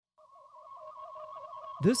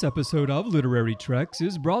This episode of Literary Treks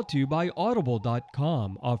is brought to you by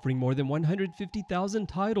Audible.com, offering more than 150,000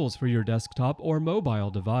 titles for your desktop or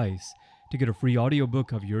mobile device. To get a free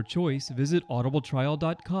audiobook of your choice, visit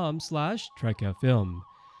audibletrial.com/TrekFM.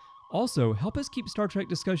 Also, help us keep Star Trek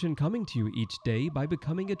discussion coming to you each day by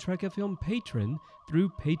becoming a Trek FM patron through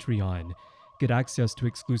Patreon. Get access to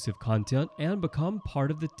exclusive content and become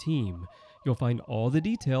part of the team. You'll find all the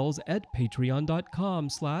details at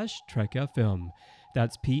patreon.com/TrekFM.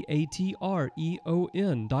 That's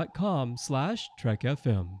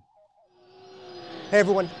patreon.com/TrekFM. Hey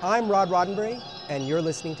everyone, I'm Rod Roddenberry, and you're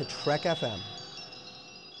listening to Trek FM.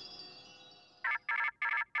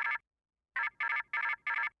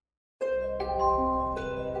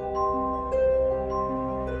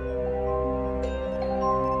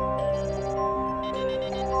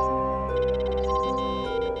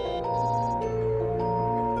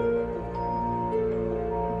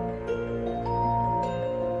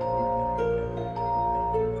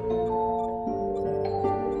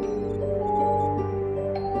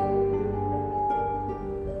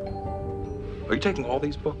 Are you taking all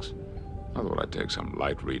these books? I thought I'd take some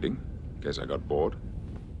light reading, in case I got bored.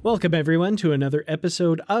 Welcome, everyone, to another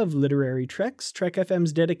episode of Literary Treks, Trek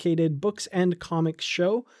FM's dedicated books and comics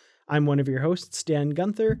show. I'm one of your hosts, Dan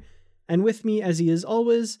Gunther, and with me, as he is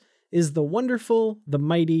always, is the wonderful, the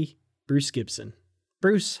mighty Bruce Gibson.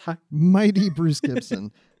 Bruce, hi. Mighty Bruce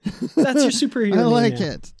Gibson. That's your superhero I like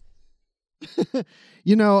name it.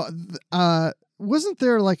 You know, wasn't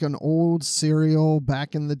there like an old serial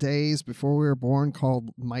back in the days before we were born called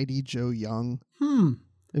Mighty Joe Young?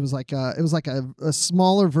 It was like a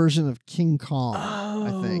smaller version of King Kong,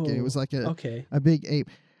 I think. And it was like a big ape.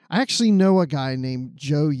 I actually know a guy named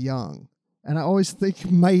Joe Young, and I always think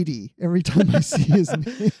Mighty every time I see his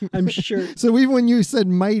name. I'm sure. So even when you said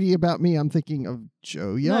Mighty about me, I'm thinking of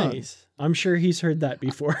Joe Young. Nice. I'm sure he's heard that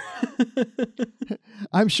before.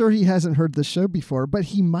 I'm sure he hasn't heard the show before, but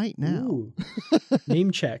he might now. Ooh.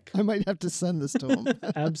 Name check. I might have to send this to him.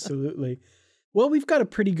 Absolutely. Well, we've got a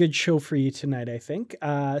pretty good show for you tonight, I think.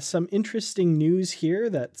 Some interesting news here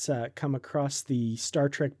that's come across the Star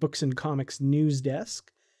Trek Books and Comics news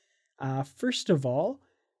desk. First of all,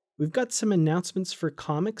 we've got some announcements for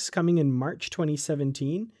comics coming in March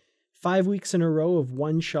 2017. 5 weeks in a row of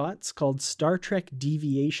one-shots called Star Trek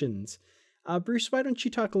Deviations. Bruce, why don't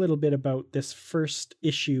you talk a little bit about this first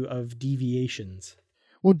issue of Deviations?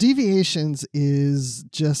 Well, Deviations is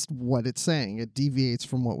just what it's saying. It deviates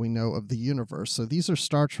from what we know of the universe. So these are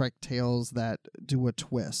Star Trek tales that do a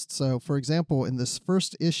twist. So, for example, in this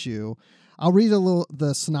first issue, I'll read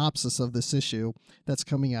the synopsis of this issue that's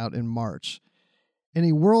coming out in March. In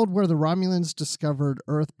a world where the Romulans discovered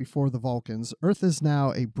Earth before the Vulcans, Earth is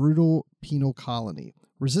now a brutal penal colony.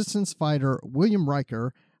 Resistance fighter William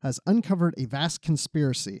Riker has uncovered a vast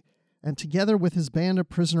conspiracy, and together with his band of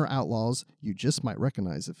prisoner outlaws, you just might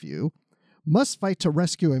recognize a few, must fight to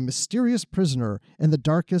rescue a mysterious prisoner in the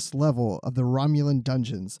darkest level of the Romulan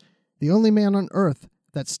dungeons, the only man on Earth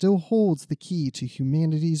that still holds the key to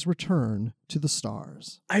humanity's return to the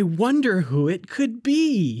stars. I wonder who it could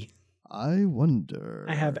be. I wonder.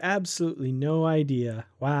 I have absolutely no idea.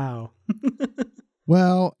 Wow.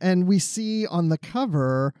 Well, and we see on the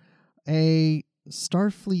cover a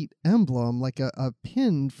Starfleet emblem, like a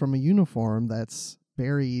pin from a uniform that's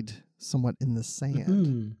buried somewhat in the sand.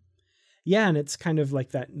 Mm-hmm. Yeah, and it's kind of like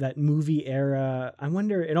that movie era. I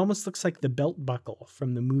wonder, it almost looks like the belt buckle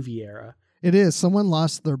from the movie era. It is. Someone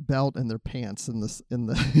lost their belt and their pants in the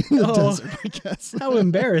desert, I guess. How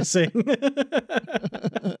embarrassing.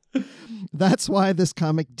 That's why this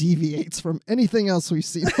comic deviates from anything else we've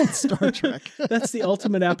seen on Star Trek. That's the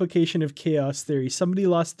ultimate application of chaos theory. Somebody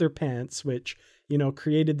lost their pants, which,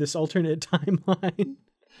 created this alternate timeline.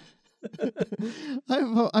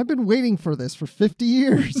 I've been waiting for this for 50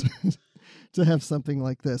 years. To have something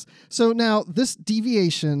like this. So now this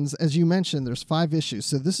Deviations, as you mentioned, there's 5 issues.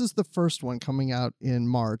 So this is the first one coming out in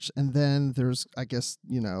March. And then there's, I guess,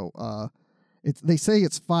 they say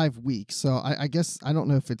it's 5 weeks. So I guess, I don't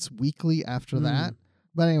know if it's weekly after that.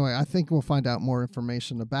 But anyway, I think we'll find out more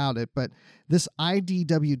information about it. But this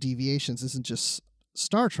IDW Deviations isn't just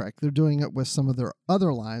Star Trek. They're doing it with some of their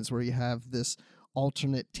other lines where you have this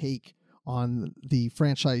alternate take on the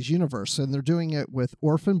franchise universe. And they're doing it with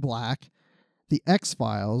Orphan Black, The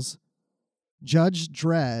X-Files, Judge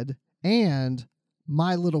Dredd, and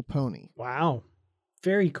My Little Pony. Wow.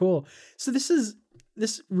 Very cool. So this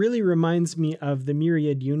really reminds me of the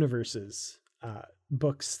Myriad Universes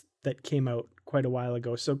books that came out quite a while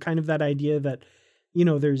ago. So kind of that idea that,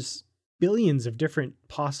 there's billions of different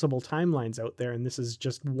possible timelines out there, and this is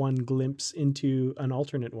just one glimpse into an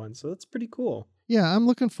alternate one. So that's pretty cool. Yeah, I'm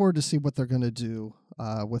looking forward to see what they're going to do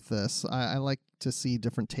with this. I like to see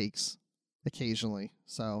different takes occasionally,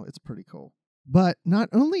 so it's pretty cool. But not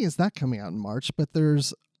only is that coming out in March, but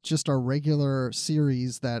there's just our regular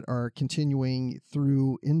series that are continuing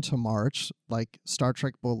through into March, like Star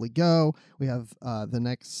Trek Boldly Go. We have the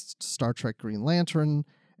next Star Trek Green Lantern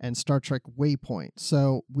and Star Trek Waypoint.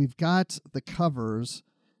 So we've got the covers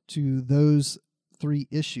to those 3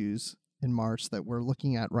 issues in March that we're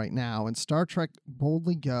looking at right now. And Star Trek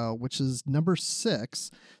Boldly Go, which is number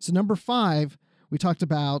 6. So number 5, we talked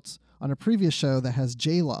about on a previous show that has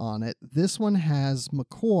Jayla on it. This one has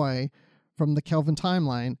McCoy from the Kelvin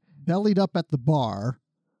timeline bellied up at the bar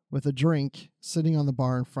with a drink sitting on the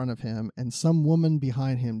bar in front of him and some woman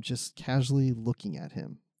behind him just casually looking at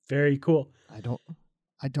him. Very cool. I don't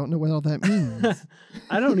know what all that means.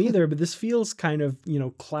 I don't either, but this feels kind of,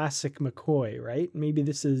 classic McCoy, right? Maybe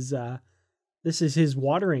this is his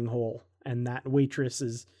watering hole, and that waitress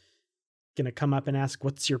is going to come up and ask,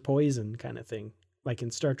 "What's your poison?" kind of thing, like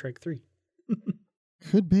in Star Trek 3.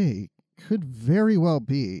 Could be. Could very well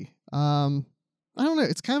be. I don't know.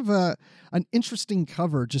 It's kind of an interesting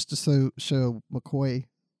cover just to show McCoy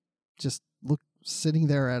just sitting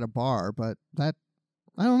there at a bar, but that,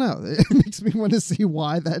 I don't know. It makes me want to see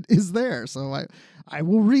why that is there. So I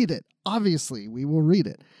will read it. Obviously, we will read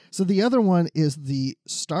it. So the other one is the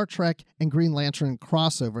Star Trek and Green Lantern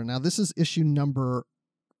crossover. Now, this is issue number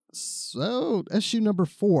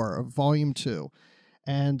 4 of volume 2.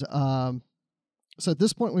 And so at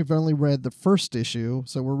this point, we've only read the first issue.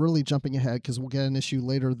 So we're really jumping ahead because we'll get an issue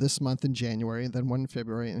later this month in January, and then one in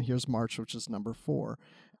February. And here's March, which is number 4.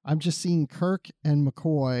 I'm just seeing Kirk and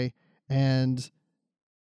McCoy and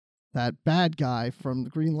that bad guy from the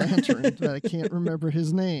Green Lantern that I can't remember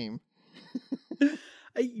his name.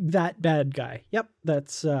 That bad guy. Yep.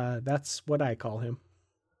 That's what I call him.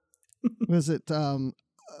 Was it, come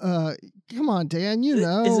on, Dan, you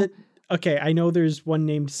know. Is it, okay, I know there's one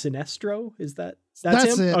named Sinestro. Is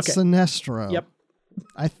that's him? It, okay. Sinestro. Yep.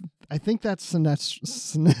 I think that's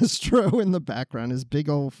Sinestro in the background, his big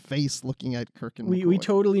old face looking at Kirk and McCoy. We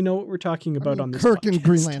totally know what we're talking about on this Kirk podcast. and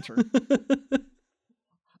Green Lantern.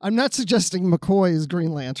 I'm not suggesting McCoy is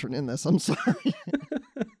Green Lantern in this. I'm sorry.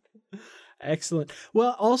 Excellent.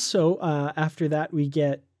 Well, also, after that, we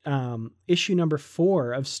get issue number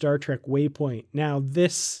 4 of Star Trek Waypoint. Now,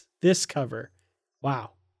 this cover,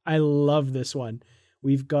 wow, I love this one.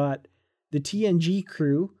 We've got the TNG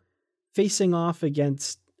crew facing off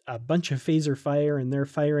against a bunch of phaser fire, and they're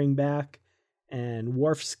firing back. And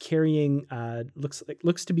Worf's carrying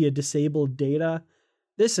looks to be a disabled Data.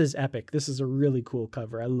 This is epic. This is a really cool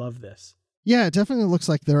cover. I love this. Yeah, it definitely looks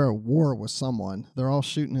like they're at war with someone. They're all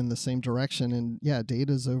shooting in the same direction, and yeah,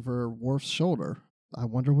 Data's over Worf's shoulder. I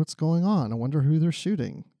wonder what's going on. I wonder who they're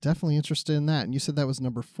shooting. Definitely interested in that. And you said that was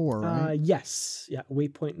number 4, right? Yes. Yeah,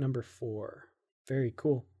 Waypoint number 4. Very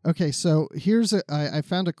cool. Okay, so here's I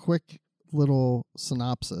found a quick little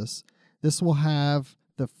synopsis. This will have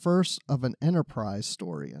the first of an Enterprise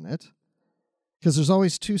story in it, because there's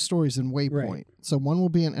always 2 stories in Waypoint. Right. So one will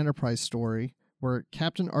be an Enterprise story where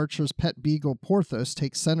Captain Archer's pet beagle Porthos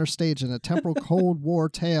takes center stage in a temporal Cold War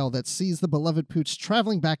tale that sees the beloved Pooch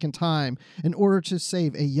traveling back in time in order to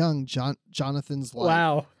save a young Jonathan's life.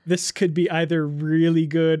 Wow, this could be either really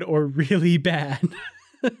good or really bad.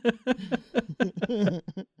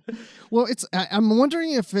 Well, I'm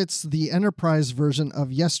wondering if it's the Enterprise version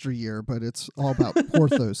of Yesteryear, but it's all about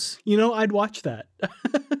Porthos. I'd watch that.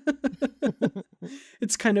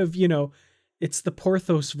 It's kind of, it's the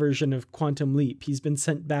Porthos version of Quantum Leap. He's been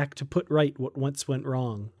sent back to put right what once went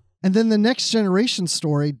wrong. And then the Next Generation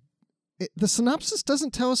story, the synopsis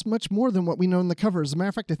doesn't tell us much more than what we know in the cover. As a matter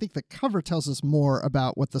of fact, I think the cover tells us more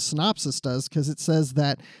about what the synopsis does, because it says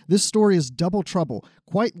that this story is double trouble,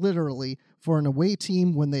 quite literally, for an away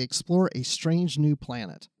team when they explore a strange new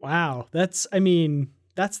planet. Wow. That's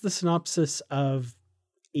the synopsis of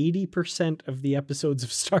 80% of the episodes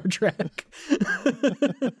of Star Trek.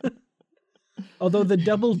 Although the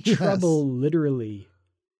double trouble, literally.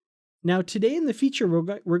 Now, today in the feature,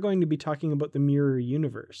 we're going to be talking about the mirror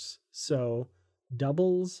universe. So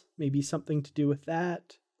doubles, maybe something to do with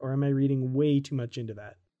that? Or am I reading way too much into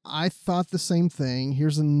that? I thought the same thing.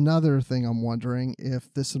 Here's another thing I'm wondering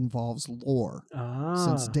if this involves lore.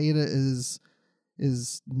 Since Data is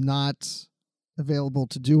not available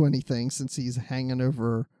to do anything, since he's hanging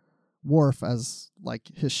over Worf as like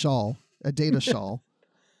his shawl, a Data shawl.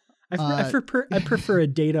 I prefer a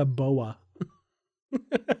Data boa.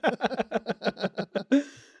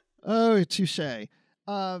 Oh, touche.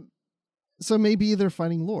 So maybe they're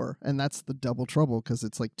finding lore, and that's the double trouble because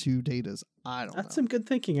it's like 2 datas. I don't know. That's some good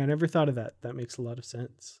thinking. I never thought of that. That makes a lot of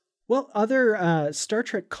sense. Well, other Star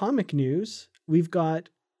Trek comic news, we've got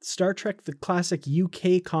Star Trek The Classic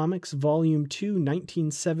UK Comics Volume 2,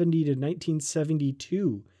 1970 to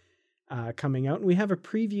 1972 coming out. And we have a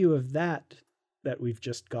preview of that we've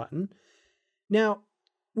just gotten. Now,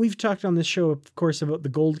 we've talked on this show, of course, about the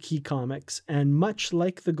Gold Key comics, and much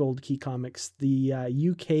like the Gold Key comics, the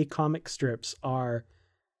UK comic strips are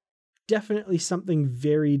definitely something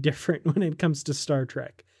very different when it comes to Star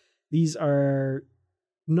Trek. These are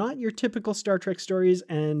not your typical Star Trek stories,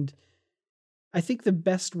 and I think the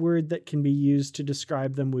best word that can be used to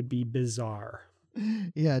describe them would be bizarre.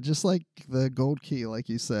 Yeah, just like the Gold Key, like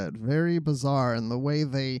you said, very bizarre. And the way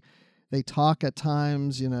they talk at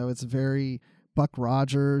times, it's very Buck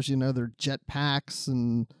Rogers, their jetpacks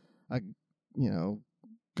and a,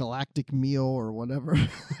 galactic meal or whatever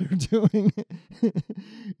they're doing.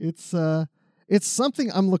 It's something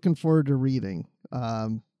I'm looking forward to reading.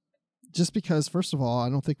 Just because, first of all, I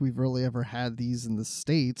don't think we've really ever had these in the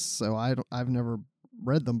States, so I've never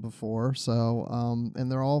read them before. So,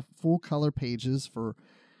 and they're all full color pages for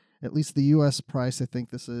at least the U.S. price. I think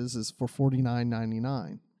this is for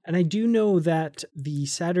 $49.99. And I do know that the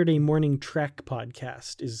Saturday Morning Trek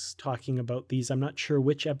podcast is talking about these. I'm not sure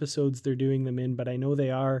which episodes they're doing them in, but I know they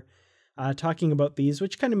are talking about these,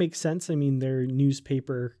 which kind of makes sense. I mean, they're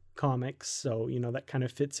newspaper comics, so, that kind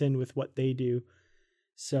of fits in with what they do.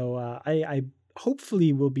 So I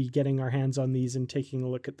hopefully will be getting our hands on these and taking a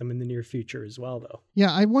look at them in the near future as well, though.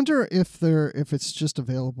 Yeah, I wonder if it's just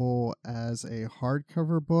available as a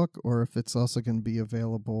hardcover book or if it's also going to be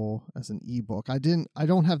available as an ebook. I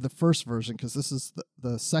don't have the first version because this is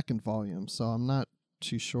the second volume, so I'm not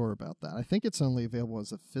too sure about that. I think it's only available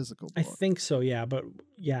as a physical book. I think so, yeah, but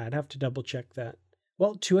yeah, I'd have to double check that.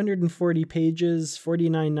 Well, 240 pages,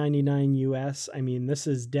 $49.99 US. I mean, this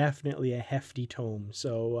is definitely a hefty tome.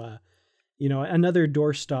 So, another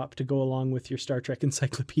doorstop to go along with your Star Trek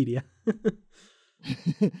encyclopedia.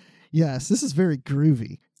 Yes, this is very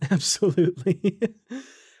groovy. Absolutely.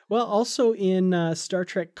 Well, also in Star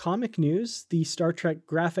Trek comic news, the Star Trek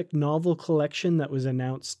graphic novel collection that was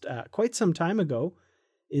announced quite some time ago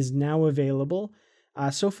is now available.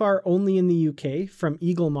 So far, only in the UK from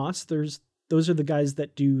Eaglemoss. Those are the guys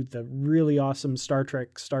that do the really awesome Star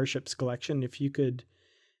Trek Starships collection. If you could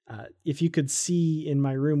see in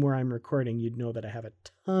my room where I'm recording, you'd know that I have a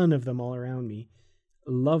ton of them all around me.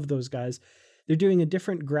 Love those guys. They're doing a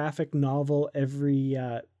different graphic novel every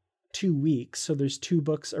 2 weeks. So there's 2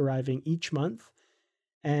 books arriving each month.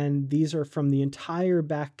 And these are from the entire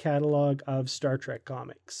back catalog of Star Trek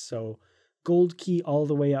comics. So Gold Key all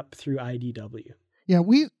the way up through IDW. Yeah,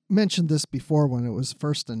 we mentioned this before when it was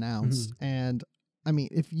first announced. Mm-hmm. And I mean,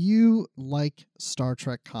 if you like Star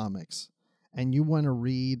Trek comics and you want to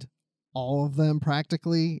read all of them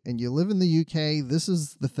practically, and you live in the UK, this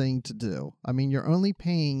is the thing to do. I mean, you're only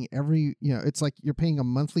paying it's like you're paying a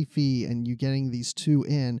monthly fee and you're getting these 2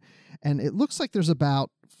 in. And it looks like there's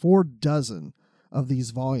about 4 dozen of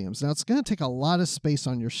these volumes. Now, it's going to take a lot of space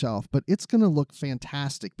on your shelf, but it's going to look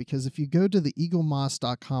fantastic because if you go to the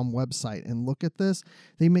eaglemoss.com website and look at this,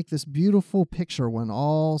 they make this beautiful picture when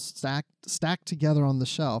all stacked together on the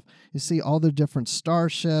shelf. You see all the different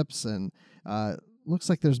starships and looks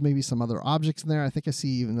like there's maybe some other objects in there. I think I see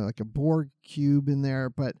even like a Borg cube in there,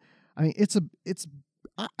 but I mean,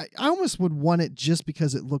 I almost would want it just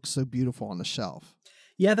because it looks so beautiful on the shelf.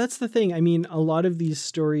 Yeah, that's the thing. I mean, a lot of these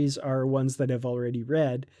stories are ones that I've already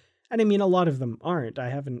read. And I mean, a lot of them aren't. I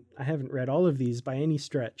haven't read all of these by any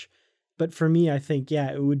stretch. But for me, I think,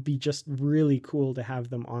 yeah, it would be just really cool to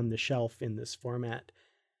have them on the shelf in this format.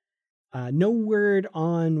 No word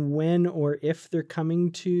on when or if they're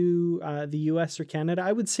coming to the US or Canada.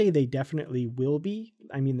 I would say they definitely will be.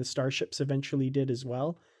 I mean, the Starships eventually did as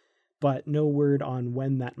well. But no word on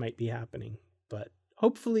when that might be happening. But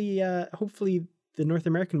hopefully the North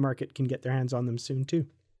American market can get their hands on them soon too.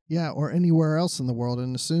 Yeah, or anywhere else in the world.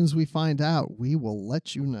 And as soon as we find out, we will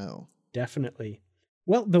let you know. Definitely.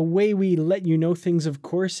 Well, the way we let you know things, of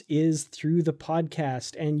course, is through the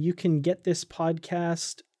podcast. And you can get this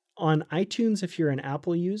podcast on iTunes if you're an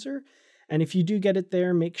Apple user. And if you do get it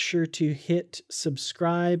there, make sure to hit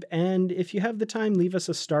subscribe. And if you have the time, leave us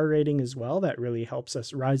a star rating as well. That really helps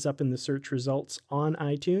us rise up in the search results on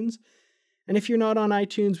iTunes. And if you're not on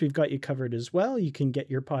iTunes, we've got you covered as well. You can get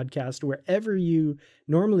your podcast wherever you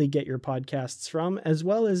normally get your podcasts from, as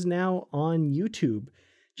well as now on YouTube.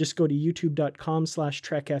 Just go to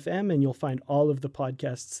youtube.com/trekfm and you'll find all of the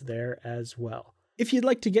podcasts there as well. If you'd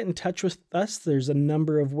like to get in touch with us, there's a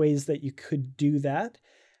number of ways that you could do that.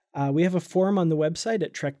 We have a form on the website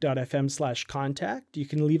at trek.fm/contact. You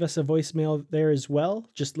can leave us a voicemail there as well.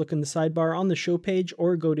 Just look in the sidebar on the show page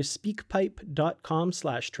or go to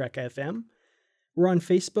speakpipe.com/trekfm. We're on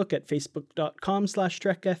Facebook at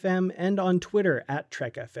facebook.com/trekfm and on Twitter at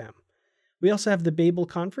trekfm. We also have the Babel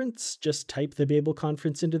Conference. Just type the Babel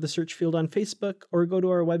Conference into the search field on Facebook or go to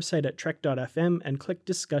our website at trek.fm and click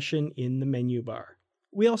discussion in the menu bar.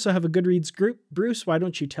 We also have a Goodreads group. Bruce, why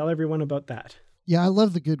don't you tell everyone about that? Yeah, I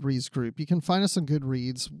love the Goodreads group. You can find us on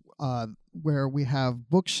Goodreads, where we have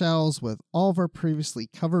bookshelves with all of our previously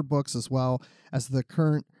covered books, as well as the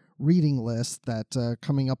current reading list that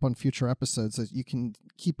coming up on future episodes, that you can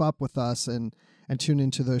keep up with us and tune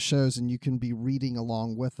into those shows, and you can be reading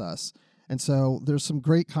along with us. And so there's some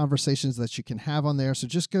great conversations that you can have on there. So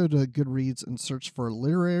just go to Goodreads and search for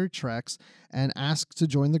Literary Treks and ask to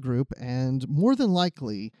join the group. And more than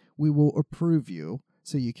likely, we will approve you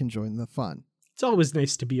so you can join the fun. It's always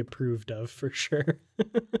nice to be approved of, for sure.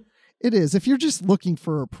 It is. If you're just looking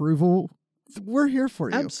for approval, we're here for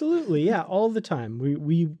you. Absolutely. Yeah, all the time.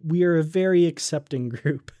 We are a very accepting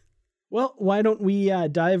group. Well, why don't we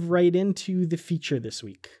dive right into the feature this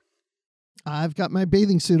week? I've got my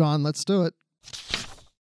bathing suit on. Let's do it.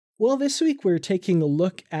 Well, this week we're taking a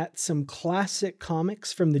look at some classic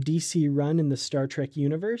comics from the DC run in the Star Trek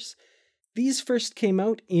universe. These first came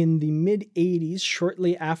out in the mid-'80s,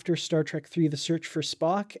 shortly after Star Trek III: The Search for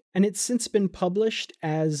Spock, and it's since been published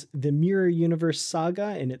as the Mirror Universe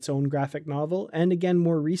Saga in its own graphic novel, and again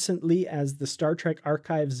more recently as the Star Trek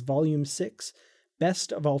Archives Volume 6,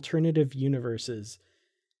 Best of Alternative Universes.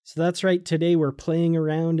 So that's right, today we're playing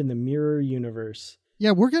around in the Mirror Universe. Yeah,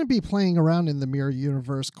 we're going to be playing around in the Mirror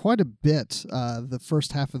Universe quite a bit the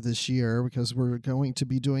first half of this year, because we're going to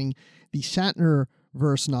be doing the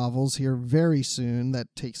Shatner-verse novels here very soon that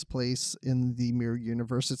takes place in the Mirror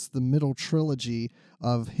Universe. It's the middle trilogy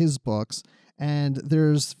of his books. And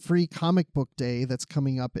there's Free Comic Book Day that's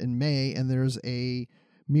coming up in May, and there's a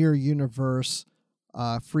Mirror Universe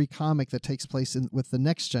free comic that takes place with the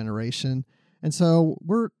Next Generation. And so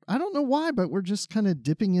I don't know why, but we're just kind of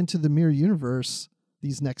dipping into the Mirror Universe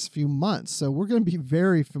these next few months. So we're going to be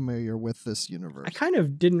very familiar with this universe. I kind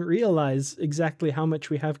of didn't realize exactly how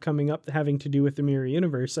much we have coming up having to do with the Mirror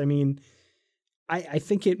Universe. I mean, I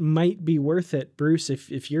think it might be worth it, Bruce,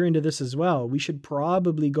 if you're into this as well. We should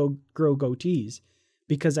probably go grow goatees,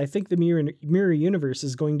 because I think the Mirror Universe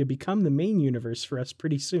is going to become the main universe for us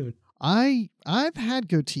pretty soon. I've had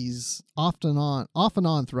goatees off and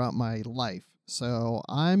on throughout my life. So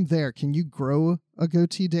I'm there. Can you grow a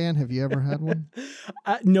goatee, Dan? Have you ever had one?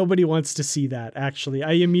 Nobody wants to see that, actually.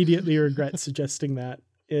 I immediately regret suggesting that.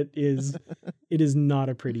 It is not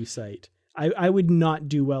a pretty sight. I would not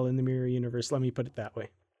do well in the Mirror Universe, let me put it that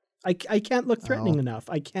way. I can't look threatening enough.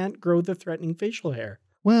 I can't grow the threatening facial hair.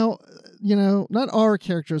 Well, not all our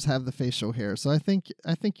characters have the facial hair, so I think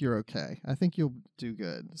you're okay. I think you'll do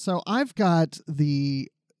good. So I've got the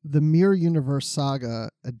Mirror Universe Saga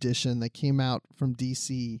edition that came out from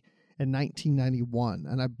DC in 1991.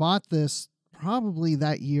 And I bought this probably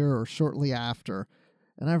that year or shortly after.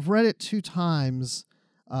 And I've read it 2 times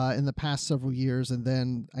in the past several years. And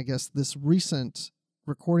then I guess this recent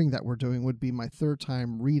recording that we're doing would be my 3rd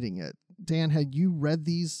time reading it. Dan, had you read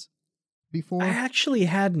these before? I actually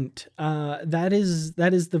hadn't. That is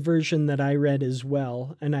the version that I read as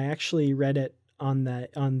well. And I actually read it on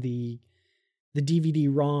the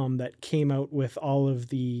DVD-ROM that came out with all of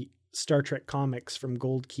the Star Trek comics from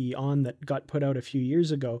Gold Key on that got put out a few years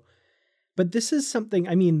ago. But this is something,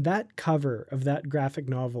 I mean, that cover of that graphic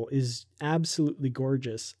novel is absolutely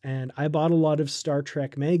gorgeous. And I bought a lot of Star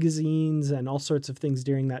Trek magazines and all sorts of things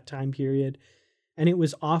during that time period. And it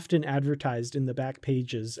was often advertised in the back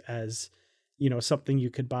pages as, something you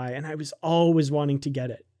could buy. And I was always wanting to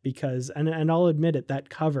get it because, and I'll admit it, that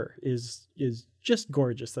cover is just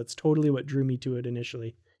gorgeous. That's totally what drew me to it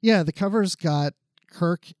initially. Yeah, the cover's got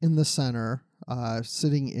Kirk in the center,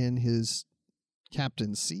 sitting in his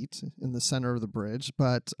captain's seat in the center of the bridge.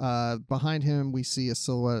 But behind him, we see a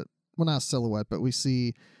silhouette. Well, not a silhouette, but we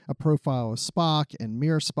see a profile of Spock and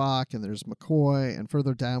Mirror Spock, and there's McCoy. And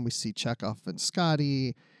further down, we see Chekhov and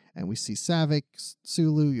Scotty, and we see Savick,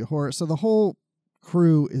 Sulu, Uhura. So the whole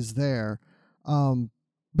crew is there.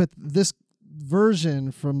 But this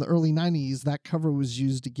version from the early 90s, that cover was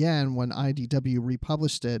used again when IDW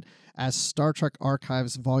republished it as Star Trek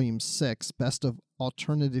Archives Volume 6, Best of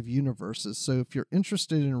Alternative Universes. So if you're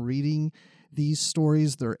interested in reading these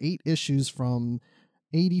stories, there are 8 issues from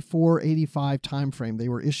 84, 85 timeframe. They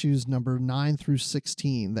were issues number 9 through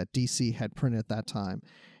 16 that DC had printed at that time.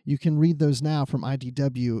 You can read those now from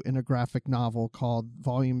IDW in a graphic novel called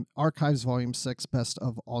Archives Volume 6, Best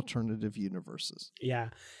of Alternative Universes. Yeah.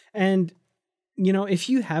 And, if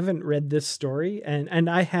you haven't read this story, and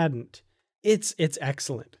I hadn't, it's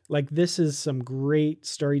excellent. Like, this is some great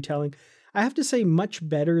storytelling. I have to say, much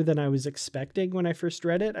better than I was expecting when I first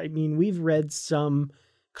read it. I mean, we've read some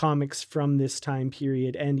comics from this time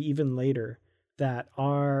period and even later that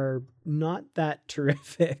are not that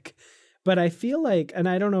terrific. But I feel like, and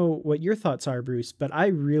I don't know what your thoughts are, Bruce, but I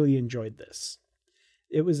really enjoyed this.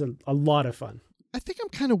 It was a lot of fun. I think I'm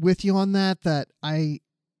kind of with you on that I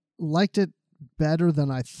liked it better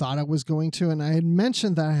than I thought I was going to. And I had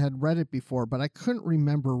mentioned that I had read it before, but I couldn't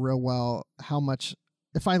remember real well how much,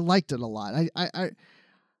 if I liked it a lot.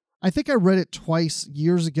 I think I read it twice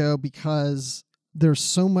years ago because there's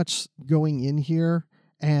so much going in here.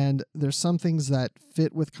 And there's some things that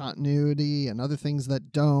fit with continuity and other things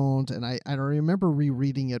that don't. And I remember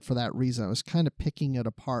rereading it for that reason. I was kind of picking it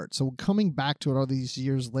apart. So coming back to it all these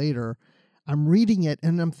years later, I'm reading it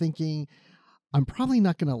and I'm thinking, I'm probably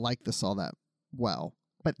not going to like this all that well.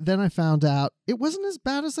 But then I found out it wasn't as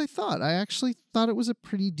bad as I thought. I actually thought it was a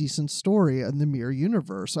pretty decent story in the Mirror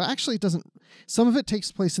Universe. So actually it doesn't, some of it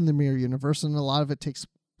takes place in the Mirror Universe and a lot of it takes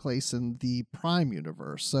place in the Prime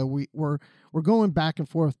Universe. So we're going back and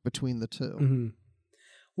forth between the two. Mm-hmm.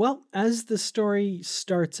 Well, as the story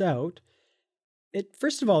starts out,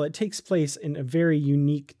 first of all, it takes place in a very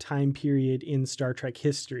unique time period in Star Trek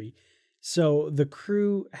history. So the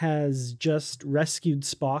crew has just rescued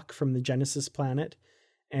Spock from the Genesis planet,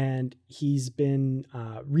 and he's been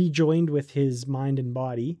rejoined with his mind and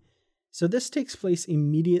body. So this takes place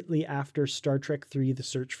immediately after Star Trek III, The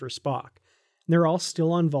Search for Spock. They're all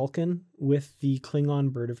still on Vulcan with the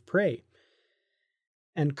Klingon bird of prey.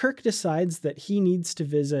 And Kirk decides that he needs to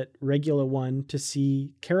visit Regula 1 to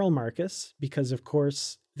see Carol Marcus because, of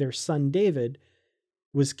course, their son David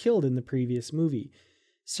was killed in the previous movie.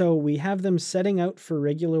 So we have them setting out for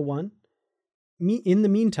Regula 1. In the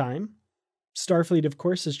meantime, Starfleet, of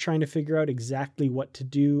course, is trying to figure out exactly what to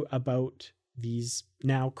do about these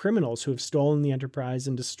now criminals who have stolen the Enterprise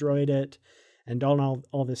and destroyed it and done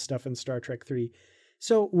all this stuff in Star Trek 3.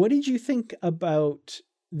 So what did you think about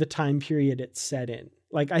the time period it's set in?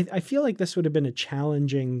 Like, I feel like this would have been a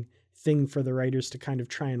challenging thing for the writers to kind of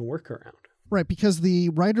try and work around. Right, because the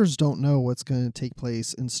writers don't know what's going to take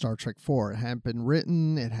place in Star Trek 4. It hadn't been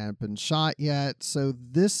written, it hadn't been shot yet. So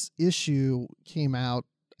this issue came out,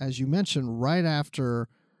 as you mentioned, right after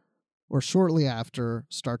or shortly after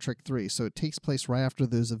Star Trek 3. So it takes place right after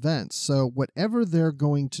those events. So whatever they're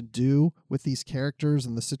going to do with these characters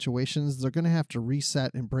and the situations, they're going to have to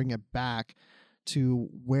reset and bring it back to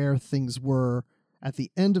where things were at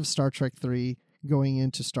the end of Star Trek 3 going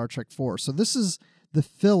into Star Trek 4. So this is the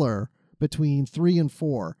filler between 3 and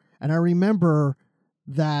 4. And I remember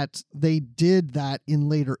that they did that in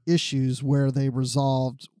later issues where they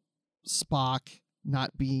resolved Spock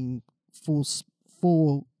not being full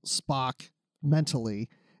Spock mentally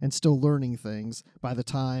and still learning things by the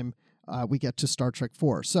time we get to Star Trek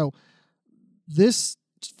 4. So this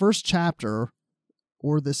first chapter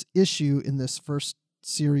or this issue in this first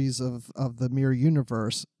series of the Mirror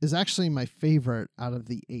Universe is actually my favorite out of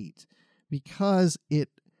the 8 because it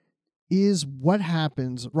is what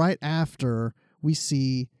happens right after we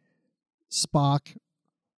see Spock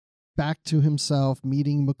back to himself,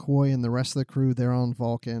 meeting McCoy and the rest of the crew there on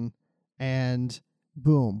Vulcan, and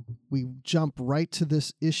boom, we jump right to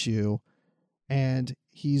this issue, and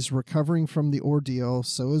he's recovering from the ordeal.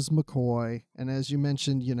 So is McCoy, and as you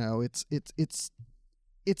mentioned, you know, it's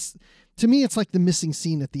to me, it's like the missing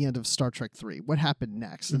scene at the end of Star Trek 3. What happened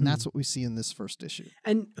next? And that's what we see in this first issue.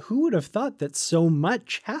 And who would have thought that so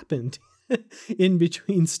much happened in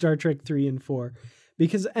between Star Trek 3 and 4?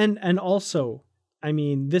 Because, and also, I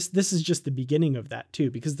mean, this is just the beginning of that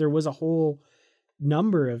too, because there was a whole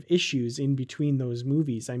number of issues in between those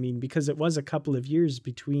movies. I mean, because it was a couple of years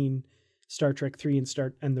between Star Trek 3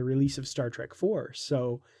 and the release of Star Trek 4.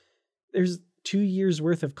 So there's 2 years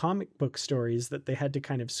worth of comic book stories that they had to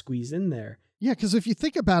kind of squeeze in there. Yeah, because if you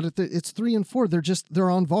think about it, it's 3 and 4.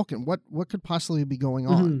 They're on Vulcan. What could possibly be going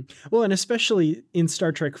on? Mm-hmm. Well, and especially in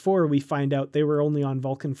Star Trek 4, we find out they were only on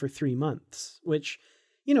Vulcan for 3 months, which,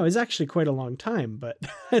 you know, is actually quite a long time. But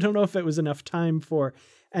I don't know if it was enough time for,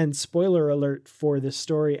 and spoiler alert for this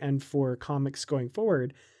story and for comics going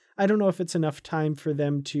forward, I don't know if it's enough time for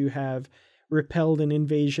them to have repelled an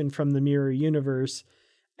invasion from the Mirror Universe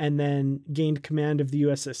and then gained command of the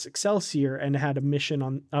USS Excelsior and had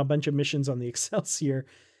a bunch of missions on the Excelsior.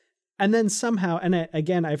 And then somehow, and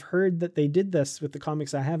again, I've heard that they did this with the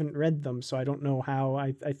comics. I haven't read them, so I don't know how.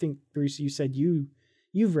 I think, Bruce, you said you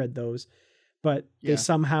You've read those, but they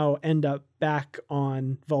somehow end up back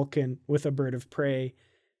on Vulcan with a bird of prey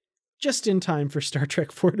just in time for Star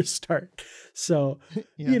Trek 4 to start. So,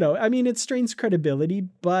 I mean, it strains credibility,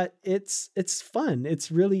 but it's fun.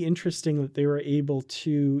 It's really interesting that they were able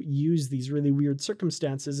to use these really weird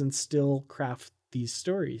circumstances and still craft these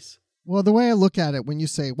stories. Well, the way I look at it, when you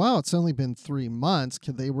say, wow, it's only been 3 months,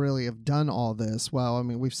 could they really have done all this? Well, I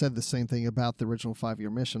mean, we've said the same thing about the original 5-year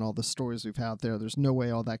mission, all the stories we've had there. There's no way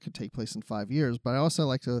all that could take place in 5 years. But I also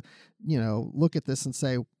like to, look at this and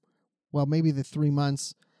say, well, maybe the 3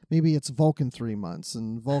 months, maybe it's Vulcan 3 months,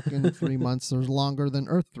 and Vulcan 3 months is longer than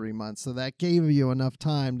Earth 3 months. So that gave you enough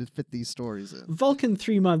time to fit these stories in. Vulcan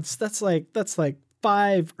 3 months, that's like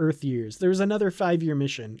 5 Earth years. There's another 5-year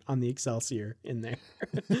mission on the Excelsior in there.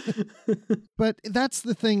 But that's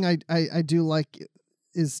the thing I do like,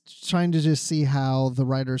 is trying to just see how the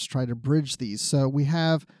writers try to bridge these. So we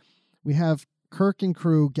have Kirk and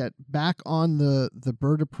crew get back on the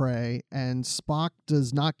bird of prey, and Spock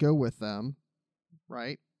does not go with them,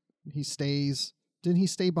 right? He stays. Didn't he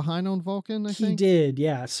stay behind on Vulcan, I think? He did,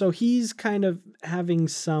 yeah. So he's kind of having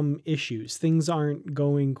some issues. Things aren't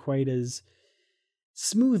going quite as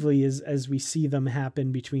smoothly as we see them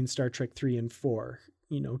happen between Star Trek 3 and 4.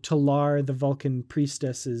 Talar, the Vulcan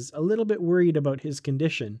priestess, is a little bit worried about his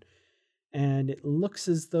condition, and it looks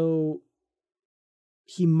as though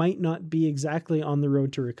he might not be exactly on the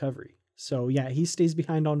road to recovery. So yeah, he stays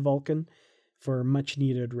behind on Vulcan for much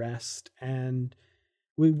needed rest, and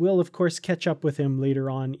we will of course catch up with him later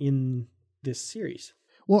on in this series.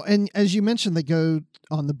 Well, and as you mentioned, they go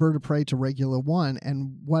on the bird of prey to Regula 1,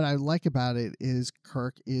 and what I like about it is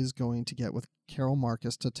Kirk is going to get with Carol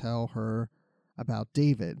Marcus to tell her about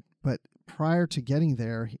David. But prior to getting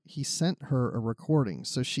there, he sent her a recording,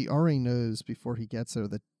 so she already knows before he gets there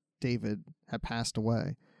that David had passed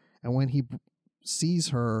away. And when he sees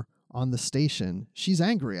her on the station, she's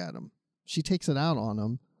angry at him. She takes it out on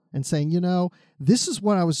him and saying, this is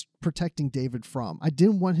what I was protecting David from. I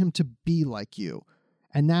didn't want him to be like you.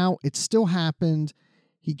 And now it still happened.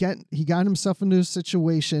 He got himself into a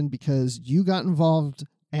situation because you got involved,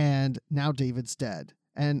 and now David's dead.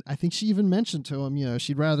 And I think she even mentioned to him,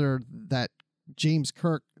 she'd rather that James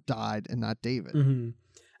Kirk died and not David. Mm-hmm.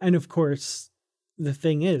 And of course, the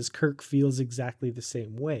thing is, Kirk feels exactly the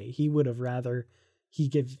same way. He would have rather he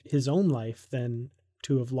give his own life than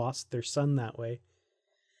to have lost their son that way.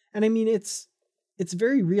 And I mean, it's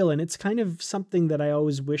very real, and it's kind of something that I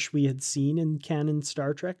always wish we had seen in canon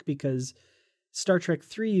Star Trek, because Star Trek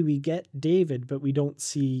 3, we get David, but we don't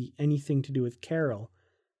see anything to do with Carol.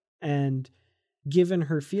 And given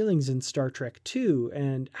her feelings in Star Trek 2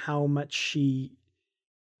 and how much she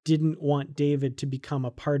didn't want David to become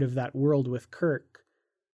a part of that world with Kirk,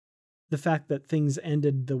 the fact that things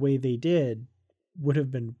ended the way they did would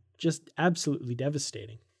have been just absolutely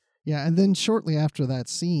devastating. Yeah, and then shortly after that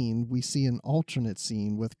scene, we see an alternate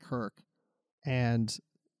scene with Kirk and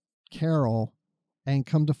Carol, and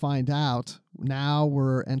come to find out, now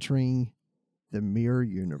we're entering the mirror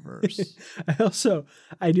universe.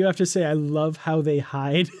 I do have to say, I love how they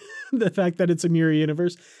hide the fact that it's a mirror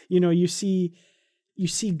universe. You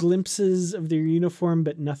see glimpses of their uniform,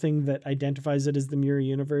 but nothing that identifies it as the mirror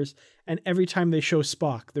universe. And every time they show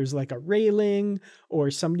Spock, there's like a railing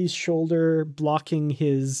or somebody's shoulder blocking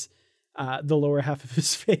his, the lower half of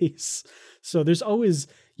his face. So there's always,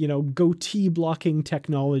 goatee blocking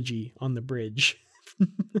technology on the bridge.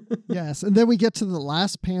 Yes. And then we get to the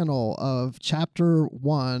last panel of chapter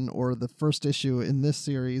 1, or the first issue in this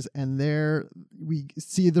series. And there we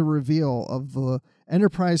see the reveal of the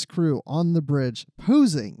Enterprise crew on the bridge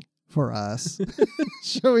posing for us,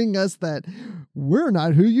 showing us that we're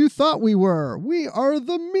not who you thought we were. We are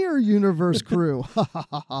the Mirror Universe crew.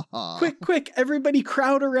 Quick, everybody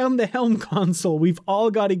crowd around the helm console. We've all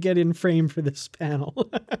got to get in frame for this panel.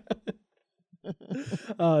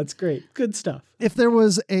 Oh, it's great. Good stuff. If there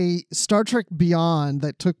was a Star Trek Beyond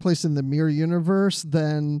that took place in the Mirror Universe,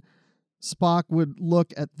 then Spock would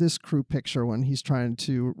look at this crew picture when he's trying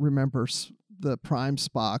to remember the Prime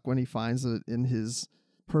Spock, when he finds it in his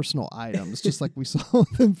personal items, just like we saw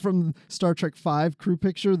them from Star Trek V crew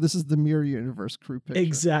picture. This is the Mirror Universe crew picture.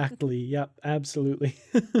 Exactly. Yep, absolutely.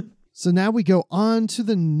 So now we go on to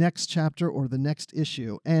the next chapter, or the next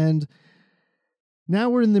issue, and now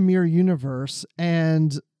we're in the Mirror Universe,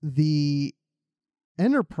 and the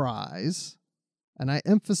Enterprise, and I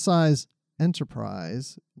emphasize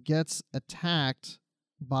Enterprise, gets attacked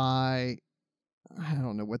by, I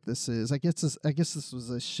don't know what this is. I guess this was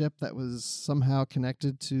a ship that was somehow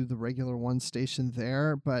connected to the regular one station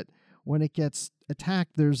there, but when it gets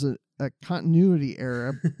attacked, there's a a continuity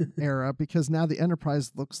era because now the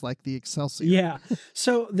Enterprise looks like the Excelsior. Yeah.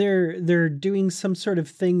 So they're doing some sort of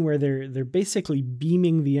thing where they're basically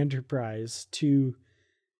beaming the Enterprise to,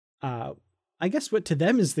 I guess what to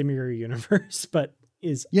them is the mirror universe, but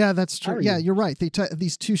is that's true. Yeah, you're right.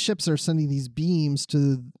 These two ships are sending these beams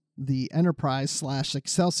to the Enterprise /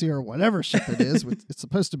 Excelsior, whatever ship it is. It's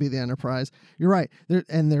supposed to be the Enterprise. You're right.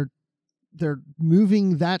 They're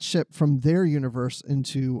moving that ship from their universe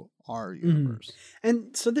into our universe.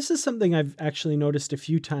 And so this is something I've actually noticed a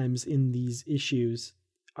few times in these issues,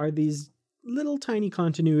 are these little tiny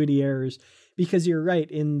continuity errors, because you're right,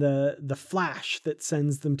 in the flash that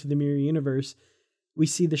sends them to the mirror universe, we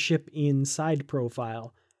see the ship in side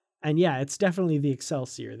profile. And yeah, it's definitely the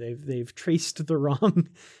Excelsior. They've traced the wrong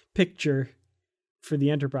picture for the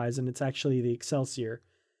Enterprise, and it's actually the Excelsior.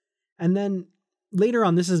 And then later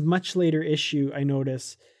on, this is much later issue, I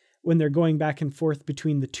notice, when they're going back and forth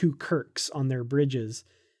between the two Kirks on their bridges.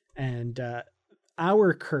 And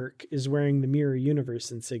our Kirk is wearing the Mirror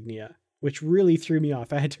Universe insignia, which really threw me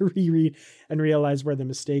off. I had to reread and realize where the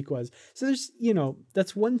mistake was. So there's,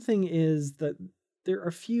 that's one thing, is that there are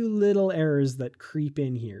a few little errors that creep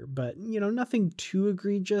in here, but, nothing too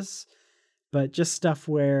egregious, but just stuff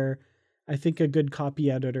where I think a good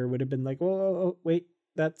copy editor would have been like, whoa, wait,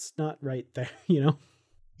 that's not right there,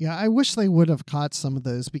 Yeah, I wish they would have caught some of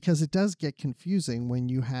those, because it does get confusing when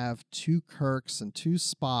you have two Kirks and two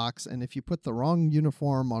Spocks, and if you put the wrong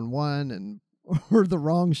uniform on one or the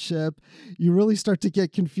wrong ship, you really start to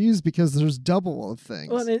get confused because there's double of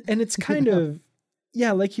things. Well, and it's kind of,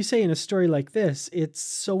 yeah, like you say, in a story like this, it's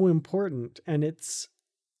so important, and it's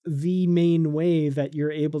the main way that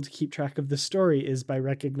you're able to keep track of the story is by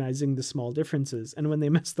recognizing the small differences. And when they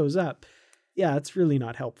mess those up, yeah, it's really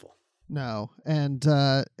not helpful. No, and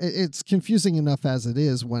it's confusing enough as it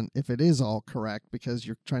is if it is all correct, because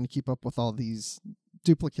you're trying to keep up with all these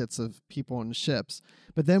duplicates of people and ships.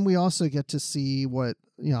 But then we also get to see what,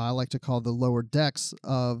 I like to call the lower decks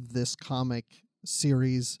of this comic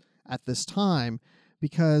series at this time,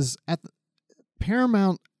 because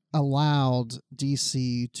Paramount allowed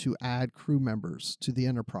DC to add crew members to the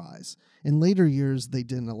Enterprise. In later years, they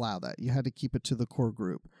didn't allow that. You had to keep it to the core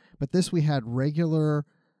group. But this, we had regular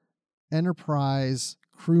Enterprise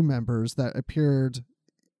crew members that appeared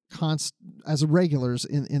as regulars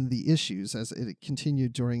in the issues as it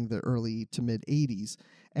continued during the early to mid 80s.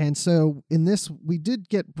 And so in this, we did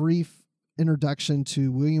get brief introduction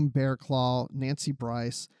to William Bearclaw, Nancy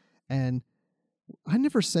Bryce, and I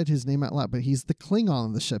never said his name out loud, but he's the Klingon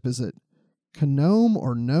on the ship. Is it Knome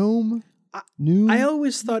or Gnome? I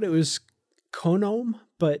always thought it was Konome,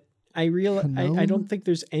 but I don't think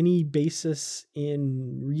there's any basis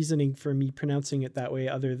in reasoning for me pronouncing it that way,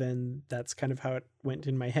 other than that's kind of how it went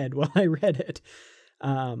in my head while I read it.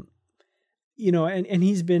 And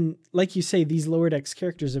he's been, like you say, these Lower Decks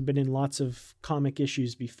characters have been in lots of comic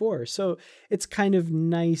issues before. So it's kind of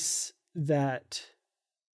nice that,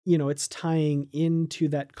 it's tying into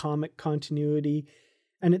that comic continuity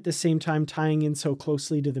and at the same time tying in so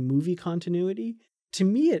closely to the movie continuity. To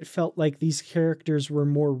me, it felt like these characters were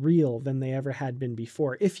more real than they ever had been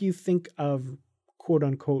before. If you think of quote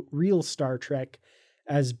unquote real Star Trek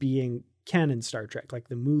as being canon Star Trek, like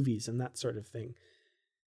the movies and that sort of thing.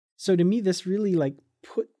 So to me, this really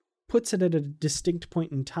puts it at a distinct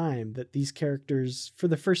point in time that these characters, for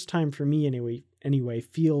the first time for me anyway,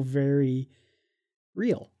 feel very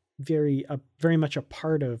real, very much a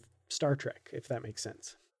part of Star Trek, if that makes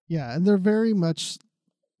sense. Yeah, and they're very much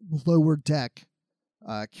lower deck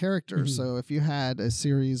characters. So if you had a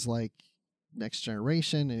series like Next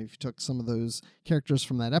Generation, and if you took some of those characters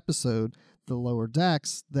from that episode, the Lower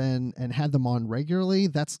Decks, and had them on regularly,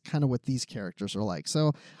 that's kind of what these characters are like.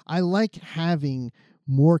 So I like having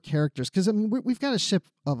more characters, because we've got a ship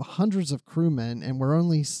of hundreds of crewmen, and we're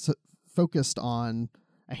only focused on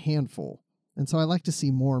a handful. And so I like to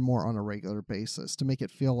see more and more on a regular basis to make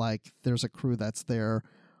it feel like there's a crew that's there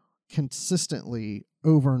consistently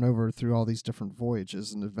over and over through all these different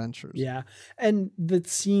voyages and adventures. Yeah. And the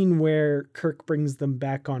scene where Kirk brings them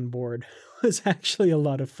back on board was actually a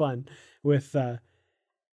lot of fun with,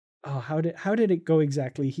 how did it go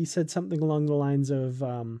exactly? He said something along the lines of,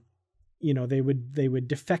 they would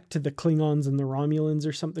defect to the Klingons and the Romulans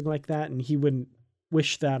or something like that. And he wouldn't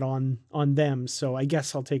wish that on them. So I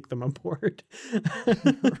guess I'll take them aboard.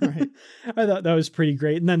 Right. I thought that was pretty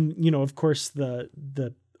great. And then, of course the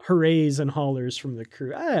hoorays and hollers from the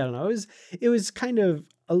crew. I don't know. It was kind of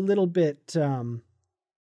a little bit, a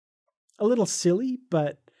little silly,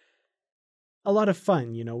 but a lot of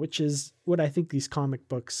fun, which is what I think these comic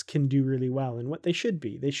books can do really well and what they should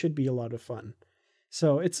be. They should be a lot of fun.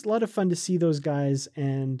 So it's a lot of fun to see those guys,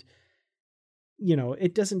 and, you know,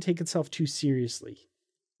 it doesn't take itself too seriously,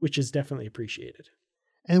 which is definitely appreciated.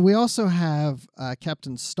 And we also have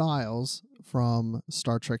Captain Styles from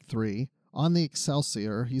Star Trek 3 on the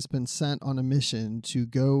Excelsior. He's been sent on a mission to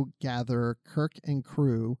go gather Kirk and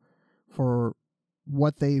crew for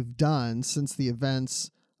what they've done since the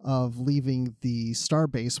events of leaving the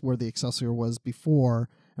starbase where the Excelsior was before,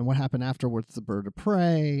 and what happened afterwards, the Bird of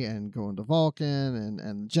Prey and going to Vulcan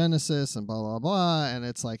and Genesis and blah, blah, blah. And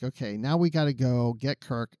it's like, okay, now we got to go get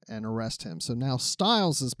Kirk and arrest him. So now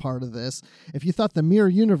Styles is part of this. If you thought the Mirror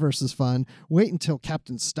Universe is fun, wait until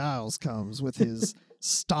Captain Styles comes with his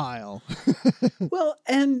style. Well,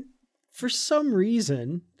 and for some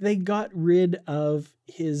reason, they got rid of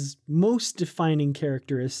his most defining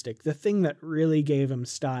characteristic, the thing that really gave him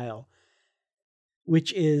style,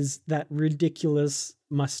 which is that ridiculous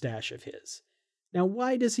mustache of his. Now,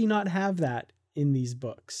 why does he not have that in these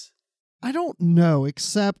books? I don't know,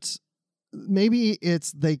 except maybe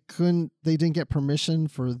it's they didn't get permission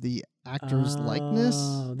for the actor's likeness.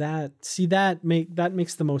 That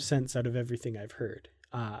makes the most sense out of everything I've heard.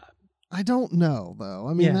 I don't know though.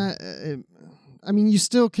 I mean, you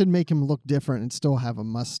still could make him look different and still have a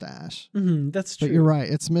mustache. That's true. But you're right,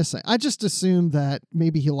 it's missing. I just assumed that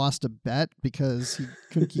maybe he lost a bet because he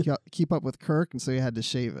couldn't keep up with Kirk, and so he had to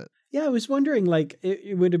shave it. Yeah, I was wondering, like,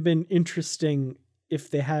 it would have been interesting if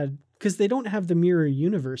they had, because they don't have the Mirror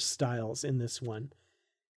Universe styles in this one.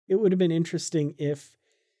 It would have been interesting if,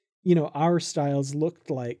 you know, our styles looked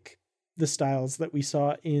like the styles that we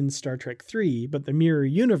saw in Star Trek 3, but the Mirror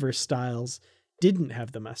Universe styles didn't